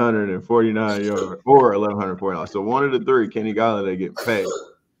 1,149 yards, or 1,149. So one of the three, Kenny Golladay get paid.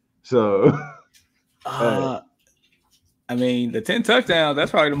 So, I mean, the 10 touchdowns,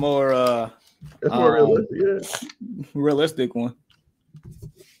 that's probably the more realistic one.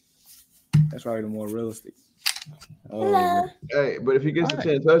 That's probably the more realistic. Hey, but if he gets the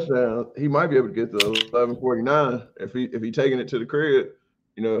 10 touchdowns, he might be able to get the 1149. If he taking it to the crib,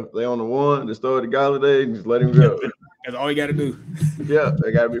 you know, they on the one, just throw it to Golladay and just let him go. That's all you got to do. Yeah,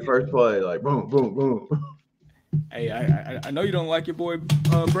 they got to be first play, like boom, boom, boom. Hey, I know you don't like your boy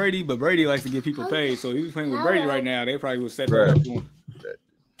Brady, but Brady likes to get people paid. So if he was playing with Brady right now, they probably would set that up for him.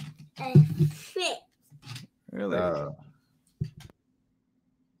 Really?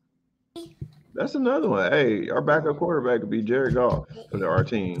 That's another one. Hey, our backup quarterback could be Jared Goff for our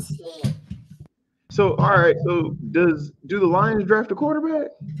team. So, all right. So, do the Lions draft a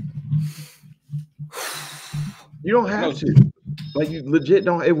quarterback? You don't have to. Like, you legit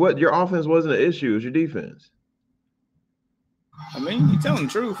don't. Your offense wasn't an issue. It was your defense. I mean, you're telling the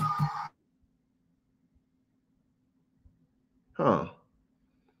truth. Huh.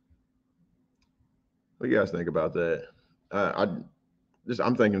 What do you guys think about that?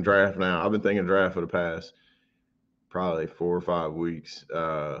 I'm thinking draft now. I've been thinking draft for the past probably 4 or 5 weeks,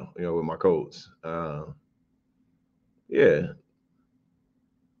 with my Colts. Yeah.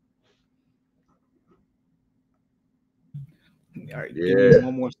 All right. Give me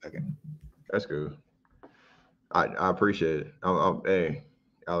 1 more second. That's good. I appreciate it. Hey,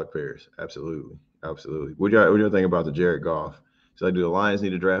 Alec Pierce. Absolutely. Absolutely. What do you think about the Jared Goff? So do the Lions need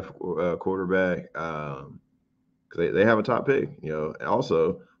to draft a quarterback? Because they have a top pick, and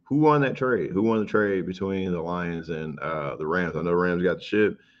also who won that trade? Who won the trade between the Lions and the Rams? I know the Rams got the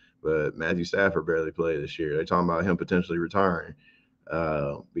ship, but Matthew Stafford barely played this year. They're talking about him potentially retiring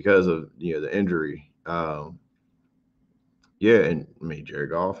because of the injury. And I mean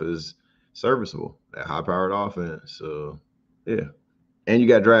Jared Goff is serviceable, that high-powered offense. So yeah, and you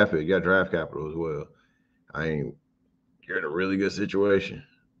got draft pick, you got draft capital as well. You're in a really good situation.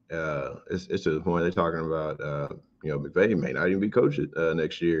 It's to the point they're talking about. McVay may not even be coached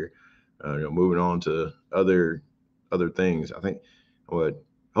next year. Moving on to other things. I think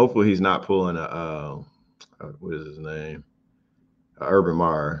hopefully he's not pulling what is his name? Urban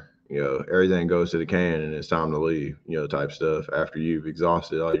Meyer. Everything goes to the can and it's time to leave. Type stuff after you've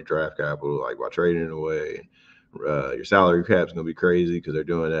exhausted all your draft capital, like by trading it away. Your salary cap's gonna be crazy because they're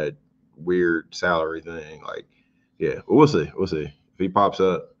doing that weird salary thing. Like, yeah, but we'll see. We'll see if he pops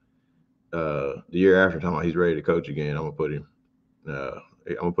up. The year after, talking about he's ready to coach again, I'm gonna put him. I'm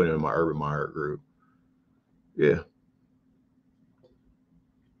gonna put him in my Urban Meyer group. Yeah.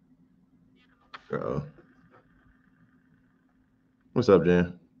 What's up,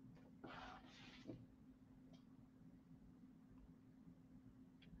 Jan?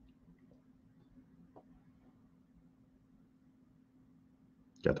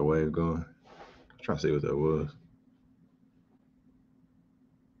 Got the wave going. I'm trying to see what that was.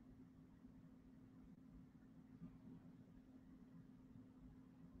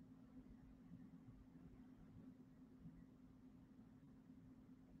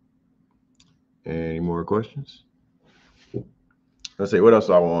 Any more questions? Let's see. What else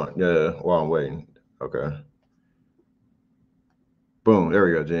do I want? Yeah, while I'm waiting. Okay. Boom. There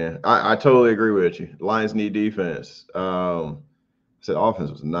we go, Jan. I totally agree with you. The Lions need defense. I said offense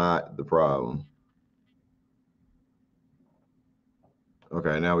was not the problem.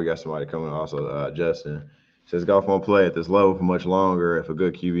 Okay, now we got somebody coming. Also, Justin says Goff won't play at this level for much longer. If a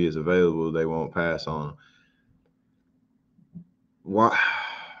good QB is available, they won't pass on him. Why?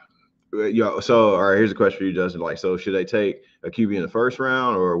 Yeah. So, all right. Here's a question for you, Justin. Like, so should they take a QB in the first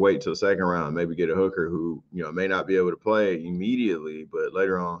round or wait till the second round? Maybe get a hooker who may not be able to play immediately, but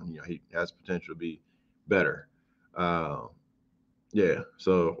later on, he has potential to be better. Yeah.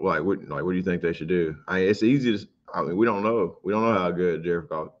 So, what do you think they should do? It's easy to. We don't know. We don't know how good Jared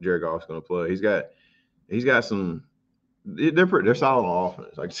Goff's going to play. He's got some. They're solid on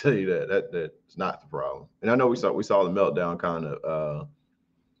offense. I can tell you that's not the problem. And I know we saw the meltdown kind of.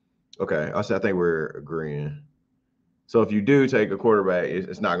 Okay, I think we're agreeing. So if you do take a quarterback,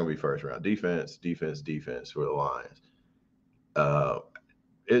 it's not going to be first round. Defense for the Lions. I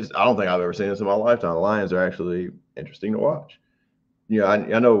don't think I've ever seen this in my lifetime. The Lions are actually interesting to watch.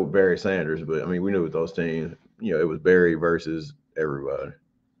 I know Barry Sanders, but we knew with those teams, it was Barry versus everybody.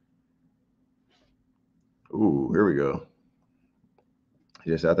 Ooh, here we go.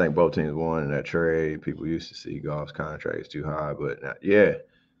 Yes, I think both teams won in that trade. People used to see Goff's contract is too high, but yeah,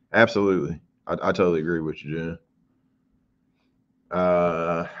 absolutely. I totally agree with you, Jen.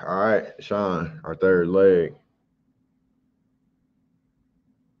 All right, Sean, our third leg.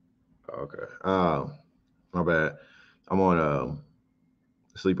 Okay. My bad. I'm on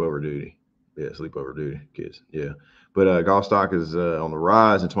sleepover duty. Yeah, sleepover duty, kids. Yeah. But Goff stock is on the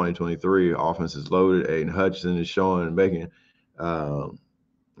rise in 2023. Offense is loaded. Aiden Hutchinson is showing making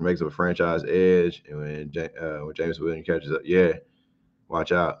makes up a franchise edge. And when James Williams catches up, yeah,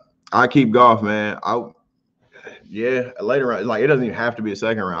 watch out. I keep Goff, man. Later on, like it doesn't even have to be a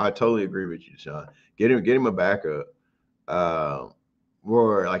second round. I totally agree with you, Sean. Get him a backup.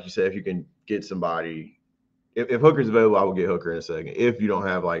 Or like you said, if you can get somebody, if Hooker's available, I will get Hooker in a second. If you don't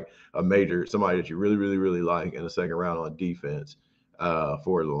have like a major somebody that you really, really, really like in the second round on defense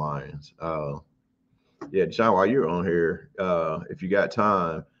for the Lions. Yeah, Deshaun, while you're on here, if you got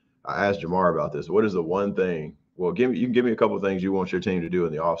time, I asked Jamar about this. What is the one thing? Well, you can give me a couple of things you want your team to do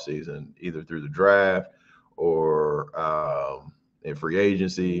in the offseason, either through the draft or in free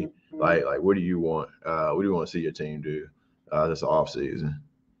agency. Like what do you want? What do you want to see your team do this offseason?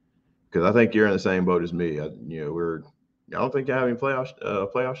 Because I think you're in the same boat as me. I don't think you have any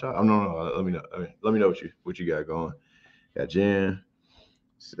playoff shot. No. Let me know. Let me know what you got going. Got Jen.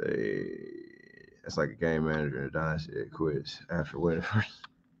 Say that's like a game manager in a dynasty that quits after winning first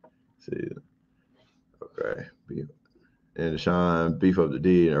season. Okay. And Deshaun beef up the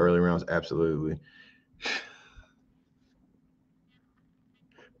D in the early rounds. Absolutely.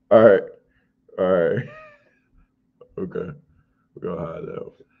 All right. Okay. We're gonna hide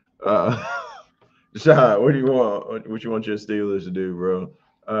that. Deshaun, what do you want? What you want your Steelers to do, bro?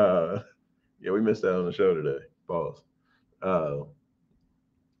 Yeah, we missed out on the show today. Pause.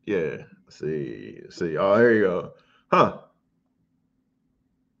 Yeah. Let's see. Oh, here you go. Huh.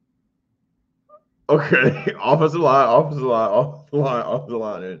 Okay. Offensive line.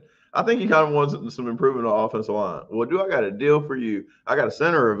 And I think you kind of want some improvement on offensive line. Well, I got a deal for you? I got a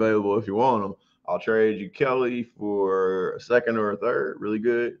center available if you want them. I'll trade you Kelly for a second or a third. Really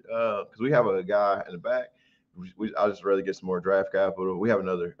good. Because we have a guy in the back. I'll just rather get some more draft capital. We have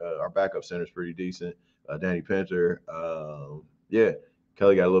another. Our backup center is pretty decent. Danny Pinter. Yeah.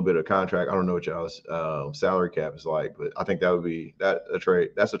 Kelly got a little bit of contract. I don't know what y'all's salary cap is like, but I think that would be a trade.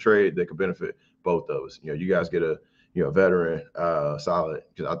 That's a trade that could benefit both of us. You guys get a veteran, solid.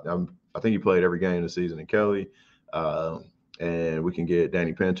 Because I think he played every game this season in Kelly, and we can get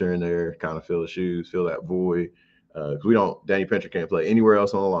Danny Pinter in there, kind of fill the shoes, fill that void. Because Danny Pinter can't play anywhere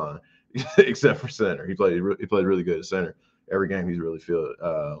else on the line except for center. He played really good at center. Every game he's really filled.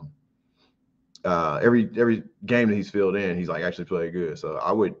 Every game that he's filled in, he's like actually played good. So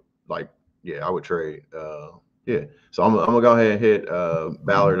I would trade. Yeah. So I'm gonna go ahead and hit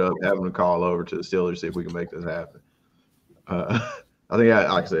Ballard up, have him to call over to the Steelers, see if we can make this happen. I think,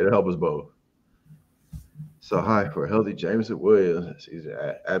 like I said, it'll help us both. So high for a healthy Jameson Williams.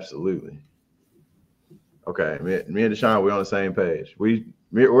 Absolutely. Okay, me and Deshaun, we're on the same page.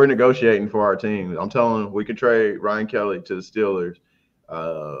 We're negotiating for our team. I'm telling them we could trade Ryan Kelly to the Steelers.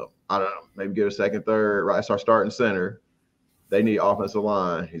 I don't know, maybe get a second, third, right? Start starting center. They need offensive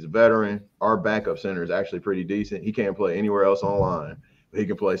line. He's a veteran. Our backup center is actually pretty decent. He can't play anywhere else on line, but he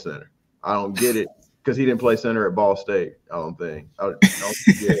can play center. I don't get it because he didn't play center at Ball State. I don't think.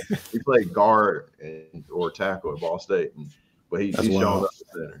 He played guard or tackle at Ball State, but he's shown up at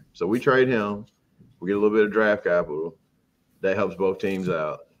center. So we trade him. We get a little bit of draft capital. That helps both teams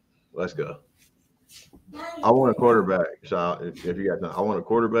out. Let's go. I want a quarterback. So if you got time, I want a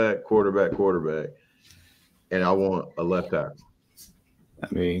quarterback, and I want a left tackle. I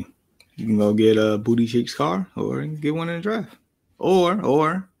mean, you can go get a Booty Cheeks car or get one in the draft.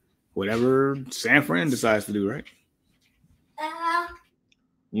 Or whatever San Fran decides to do, right?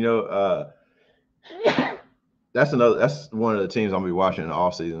 You know, that's one of the teams I'll be watching in the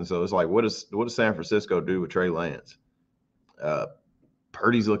offseason. So it's like, what does San Francisco do with Trey Lance?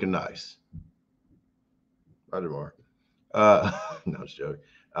 Purdy's looking nice. Roger Moore. No, just joking.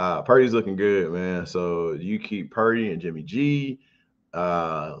 Purdy's looking good, man. So you keep Purdy and Jimmy G,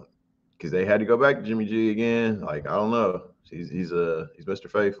 because they had to go back to Jimmy G again. Like, I don't know. He's Mr.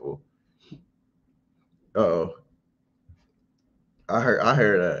 Faithful. Uh-oh. I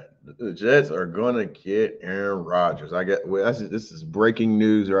heard that the Jets are gonna get Aaron Rodgers. This is breaking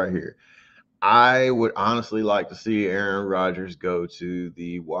news right here. I would honestly like to see Aaron Rodgers go to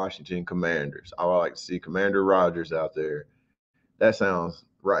the Washington Commanders. I would like to see Commander Rodgers out there. That sounds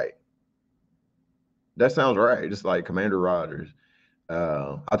right. Just like Commander Rodgers.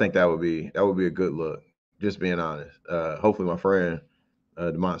 I think that would be a good look. Just being honest. Hopefully my friend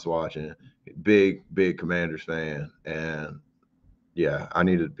DeMont's watching. Big Commanders fan, and yeah, I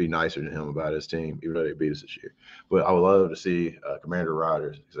need to be nicer to him about his team, even though they beat us this year. But I would love to see Commander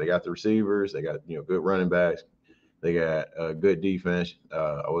Rodgers because they got the receivers, they got good running backs, they got good defense.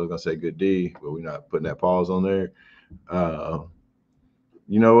 I was gonna say good D, but we're not putting that pause on there.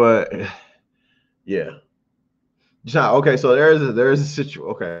 You know what? Yeah. Okay, so there's a situation.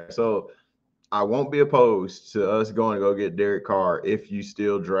 Okay, so I won't be opposed to us going to go get Derek Carr if you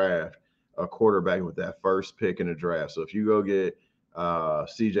still draft a quarterback with that first pick in the draft. So if you go get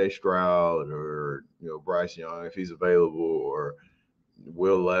CJ Stroud or Bryce Young if he's available, or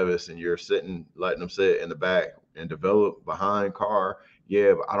Will Levis, and you're letting them sit in the back and develop behind Carr,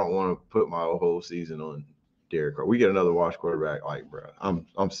 yeah, but I don't want to put my whole season on Derek Carr. We get another wash quarterback, like, bro, I'm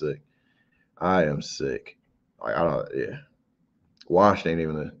sick. I am sick. Like, I don't, yeah. Wash ain't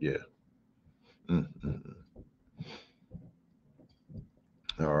even yeah.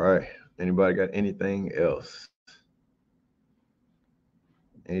 All right. Anybody got anything else?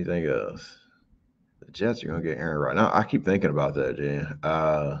 Anything else? The Jets are gonna get Aaron Rodgers. Now I keep thinking about that, Jan.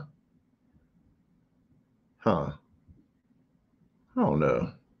 I don't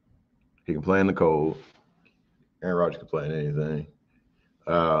know. He can play in the cold. Aaron Rodgers can play in anything.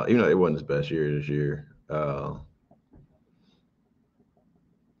 Even though it wasn't his best year this year.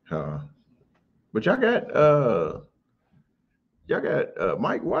 But y'all got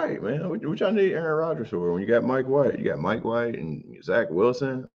Mike White, man. What y'all need Aaron Rodgers for? When you got Mike White, you got Mike White and Zach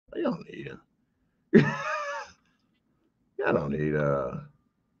Wilson. You don't need him. I don't need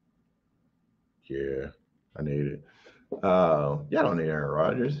yeah, I need it. Y'all don't need Aaron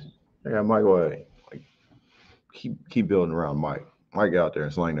Rodgers. I got Mike White. Like, keep building around Mike. Mike out there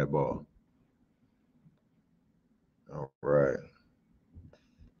and sling that ball. All right.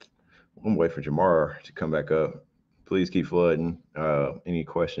 I'm waiting for Jamar to come back up. Please keep flooding. Any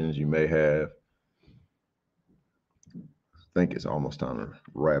questions you may have. I think it's almost time to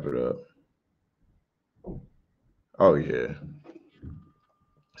wrap it up. Oh yeah.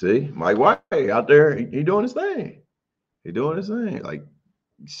 See, Mike White out there, he doing his thing. He doing his thing. Like,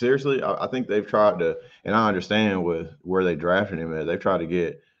 seriously, I think they've tried to, and I understand with where they drafted him at, they've tried to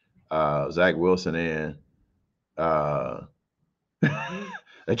get Zach Wilson in.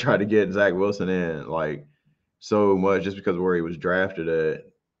 They tried to get Zach Wilson in like so much just because of where he was drafted at.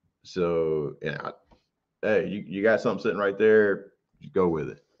 So, hey, you got something sitting right there, just go with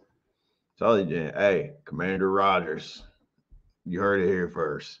it. Hey, Commander Rodgers, you heard it here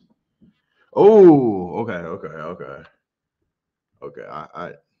first. Oh, okay.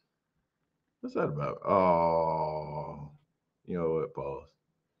 I what's that about? Oh, you know what? Pause.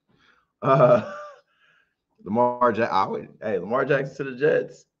 Lamar Jackson to the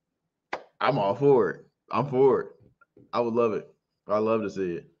Jets. I'm all for it. I'm for it. I would love it. I'd love to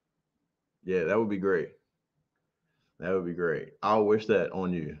see it. Yeah, that would be great. That would be great. I'll wish that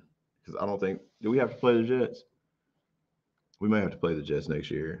on you. because I don't think do we have to play the Jets? We may have to play the Jets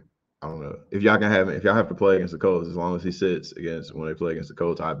next year. I don't know. If y'all have to play against the Colts, as long as he sits against when they play against the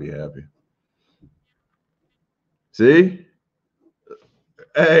Colts, I'd be happy. See?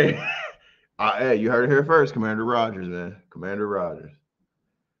 Hey, hey, you heard it here first, Commander Rodgers, man. Commander Rodgers.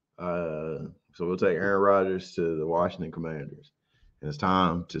 So we'll take Aaron Rodgers to the Washington Commanders. And it's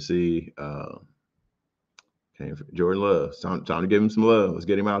time to see Jordan Love. It's time to give him some love. Let's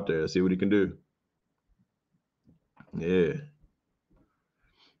get him out there. Let's see what he can do. Yeah.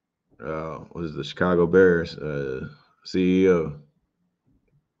 What is the Chicago Bears CEO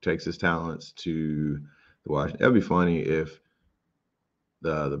takes his talents to the Washington? That'd be funny if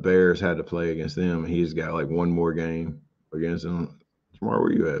the Bears had to play against them and he's got like one more game against them. Jamar,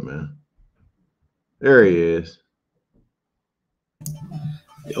 where you at, man? There he is.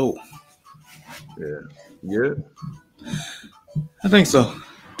 Yo. Yeah. Good? I think so.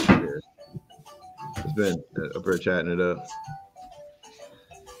 Yeah. It's been up here chatting it up.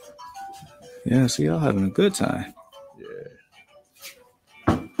 Yeah, so y'all having a good time.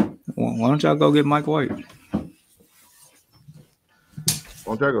 Yeah. Why don't y'all go get Mike White? Why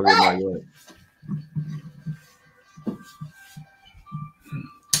don't y'all go get Mike White?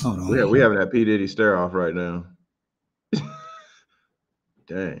 Hold on. We having that P. Diddy stare off right now.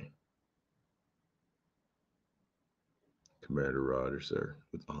 Dang. Commander Rodgers, sir,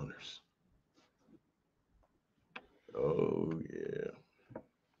 with honors. Oh, yeah.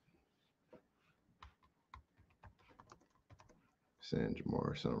 Send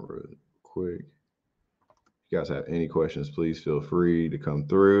Jamar something real quick. If you guys have any questions, please feel free to come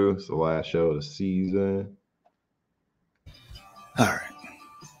through. It's the last show of the season. All right.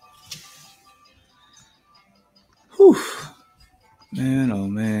 Whew. Man, oh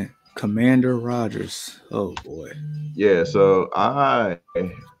man. Commander Rodgers. Oh boy. Yeah, so I'm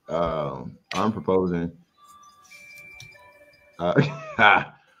proposing. My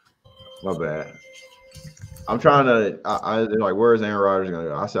bad. I'm trying to. They're like, where's Aaron Rodgers going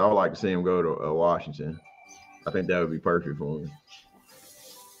to go? I said I would like to see him go to Washington. I think that would be perfect for him.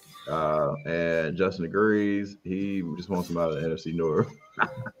 And Justin agrees. He just wants him out of the NFC North.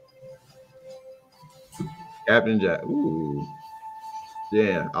 Captain Jack. Ooh.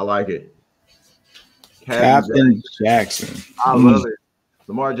 Yeah, I like it. Captain Jackson. I love it.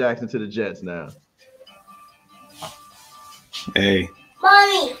 Lamar Jackson to the Jets now. Hey.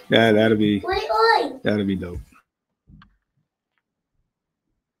 Mommy. That'll be dope.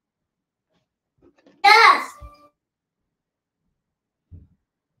 Yes.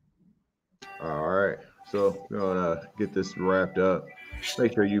 All right. So we're gonna get this wrapped up.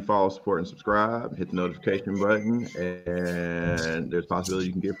 Make sure you follow, support, and subscribe. Hit the notification button, and there's a possibility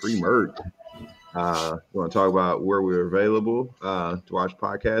you can get free merch. We're going to talk about where we're available to watch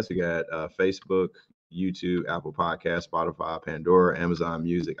podcasts. We got Facebook, YouTube, Apple Podcasts, Spotify, Pandora, Amazon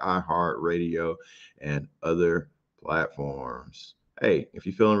Music, iHeartRadio, and other platforms. Hey, if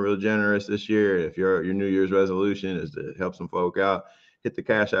you're feeling real generous this year, if your New Year's resolution is to help some folk out, hit the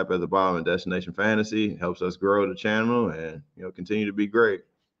Cash App at the bottom of Destination Fantasy. It helps us grow the channel and continue to be great.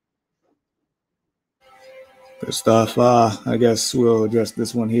 Good stuff. I guess we'll address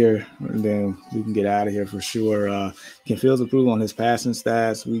this one here, and then we can get out of here for sure. Can Fields improve on his passing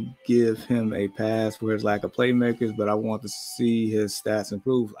stats? We give him a pass for his lack of playmakers, but I want to see his stats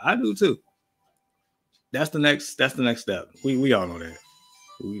improve. I do too. That's the next step. We all know that.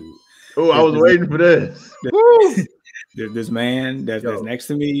 I was waiting for this. This man that's next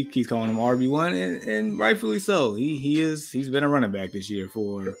to me keeps calling him RB1, and rightfully so. He's been a running back this year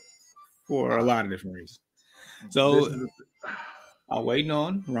for a lot of different reasons. So I'm waiting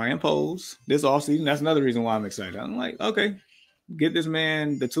on Ryan Poles this offseason. That's another reason why I'm excited. I'm like, okay, get this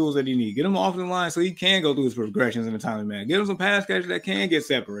man the tools that he needs. Get him off the line so he can go through his progressions in a timely manner. Get him some pass catchers that can get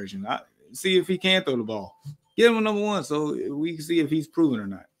separation. See if he can throw the ball. Get him a number one so we can see if he's proven or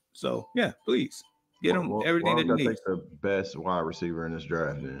not. So, yeah, please. Get him everything that he needs. Take the best wide receiver in this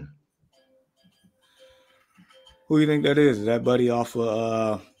draft, then. Who do you think that is? Is that buddy off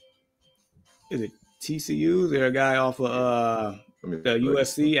of is it TCU? Is there a guy off of the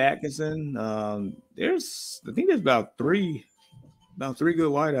USC Atkinson? I think there's about three good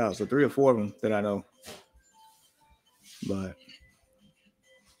wideouts, or 3 or 4 of them that I know. But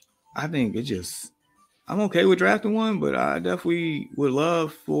I think I'm okay with drafting one, but I definitely would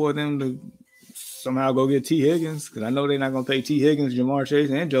love for them to somehow go get T. Higgins, because I know they're not going to pay T. Higgins, Jamar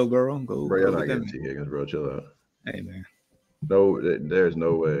Chase, and Joe Burrow. Bro, you're not getting T. Higgins, bro. Chill out. Hey, man. No, there's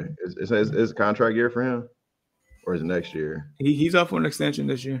no way. Is a contract year for him, or is it next year? He's up for an extension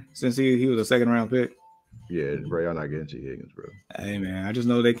this year since he was a second-round pick. Yeah, bro, y'all not getting T. Higgins, bro. Hey, man, I just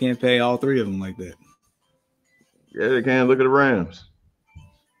know they can't pay all three of them like that. Yeah, they can. Look at the Rams.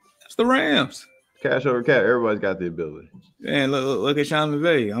 That's the Rams. Cash over cap. Everybody's got the ability. Man, look at Sean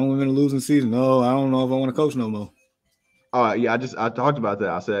McVay. I'm in a losing season. No, I don't know if I want to coach no more. Oh, yeah, I talked about that.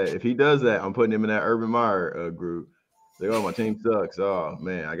 I said, if he does that, I'm putting him in that Urban Meyer group. Like, oh, my team sucks. Oh,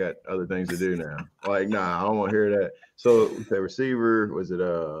 man, I got other things to do now. Like, nah, I don't want to hear that. So, the receiver, was it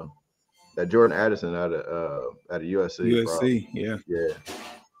that Jordan Addison out of USC? USC, yeah. Yeah.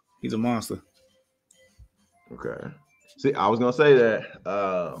 He's a monster. Okay. See, I was going to say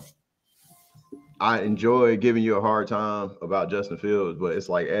that I enjoy giving you a hard time about Justin Fields, but it's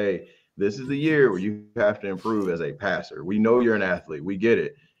like, hey, this is the year where you have to improve as a passer. We know you're an athlete. We get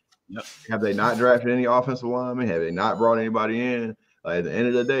it. Yep. Have they not drafted any offensive linemen? Have they not brought anybody in? At the end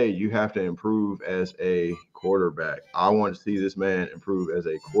of the day, you have to improve as a quarterback. I want to see this man improve as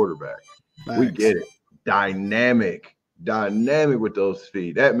a quarterback. Thanks. We get it. Dynamic with those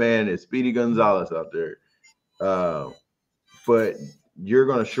feet. That man is Speedy Gonzalez out there. But you're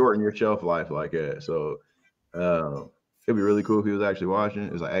going to shorten your shelf life like that. So it'd be really cool if he was actually watching.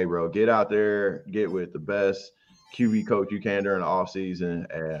 It's like, hey, bro, get out there, get with the best QB coach you can during the offseason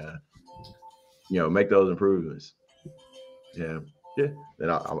and, make those improvements. Yeah. Then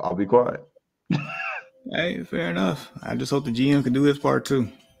I'll be quiet. Hey, fair enough. I just hope the GM can do his part too.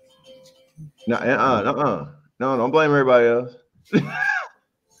 No, don't blame everybody else.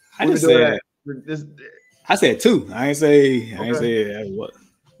 I said two. I ain't say what.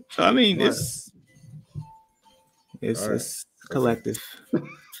 So I mean, right. It's collective.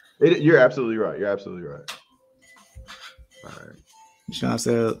 You're absolutely right. All right. Sean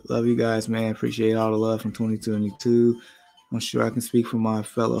said, love you guys, man. Appreciate all the love from 2022. I'm sure I can speak for my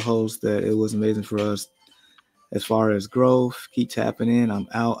fellow hosts that it was amazing for us as far as growth. Keep tapping in. I'm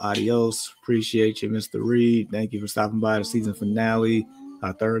out. Adios. Appreciate you, Mr. Reed. Thank you for stopping by the season finale,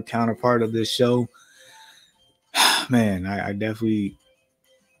 our third counterpart of this show. Man, I definitely,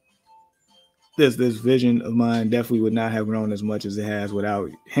 this vision of mine definitely would not have grown as much as it has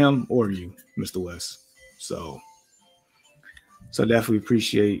without him or you, Mr. West. So definitely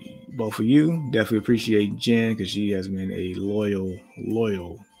appreciate both of you. Definitely appreciate Jen because she has been a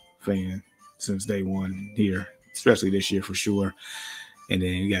loyal fan since day one here, especially this year for sure. And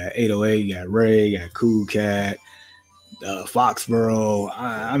then you got 808, you got Ray, you got Cool Cat, Foxborough.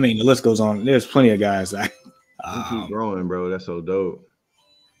 I mean, the list goes on. There's plenty of guys. You keep growing, bro. That's so dope.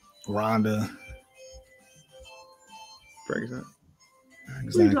 Rhonda. Frankenstein.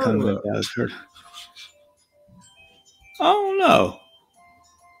 I don't know.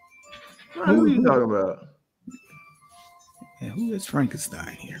 Who are you talking about? Yeah, who is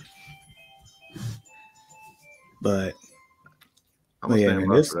Frankenstein here? But yeah, man,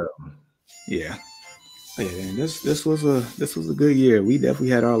 this was a good year. We definitely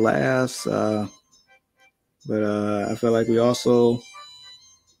had our laughs, but I felt like we also,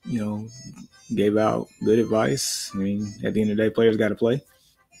 gave out good advice. I mean, at the end of the day, players got to play.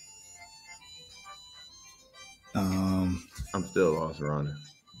 I'm still lost around it.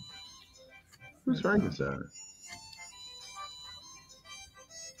 Who's Frankenstein?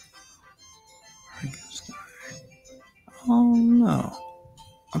 Oh no!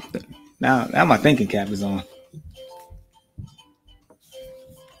 Now my thinking cap is on.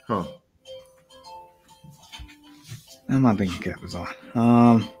 Huh? Now my thinking cap is on.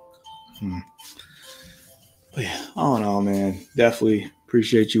 But yeah, all in all, man, definitely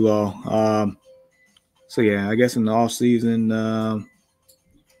appreciate you all. So yeah, I guess in the off season, I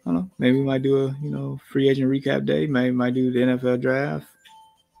don't know. Maybe we might do a free agent recap day. Maybe might do the NFL draft.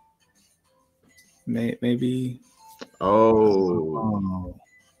 Maybe. Oh.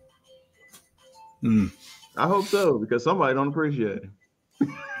 I hope so because somebody don't appreciate it.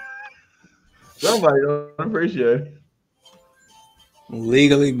 Somebody don't appreciate it.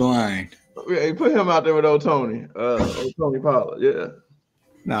 Legally blind. Hey, put him out there with old Tony. Old Tony Pollard. Yeah.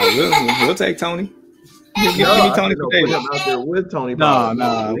 No, we'll take Tony. Give me Tony for David. Out there with Tony Pollard.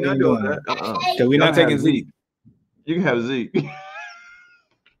 No, we're not doing that. Because we're not taking Zeke. You can have Zeke.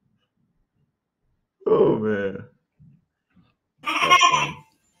 Oh man.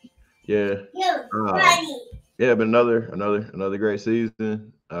 Yeah. Yeah, but another great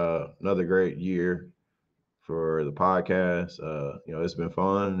season. Another great year for the podcast. It's been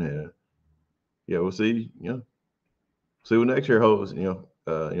fun, and we'll see. See what next year holds.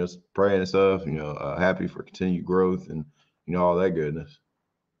 Praying and stuff. Happy for continued growth and all that goodness.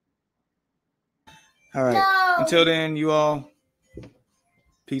 All right. No. Until then, you all,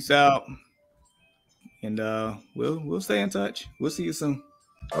 peace out, and we'll stay in touch. We'll see you soon.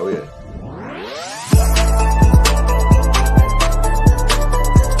 Oh yeah.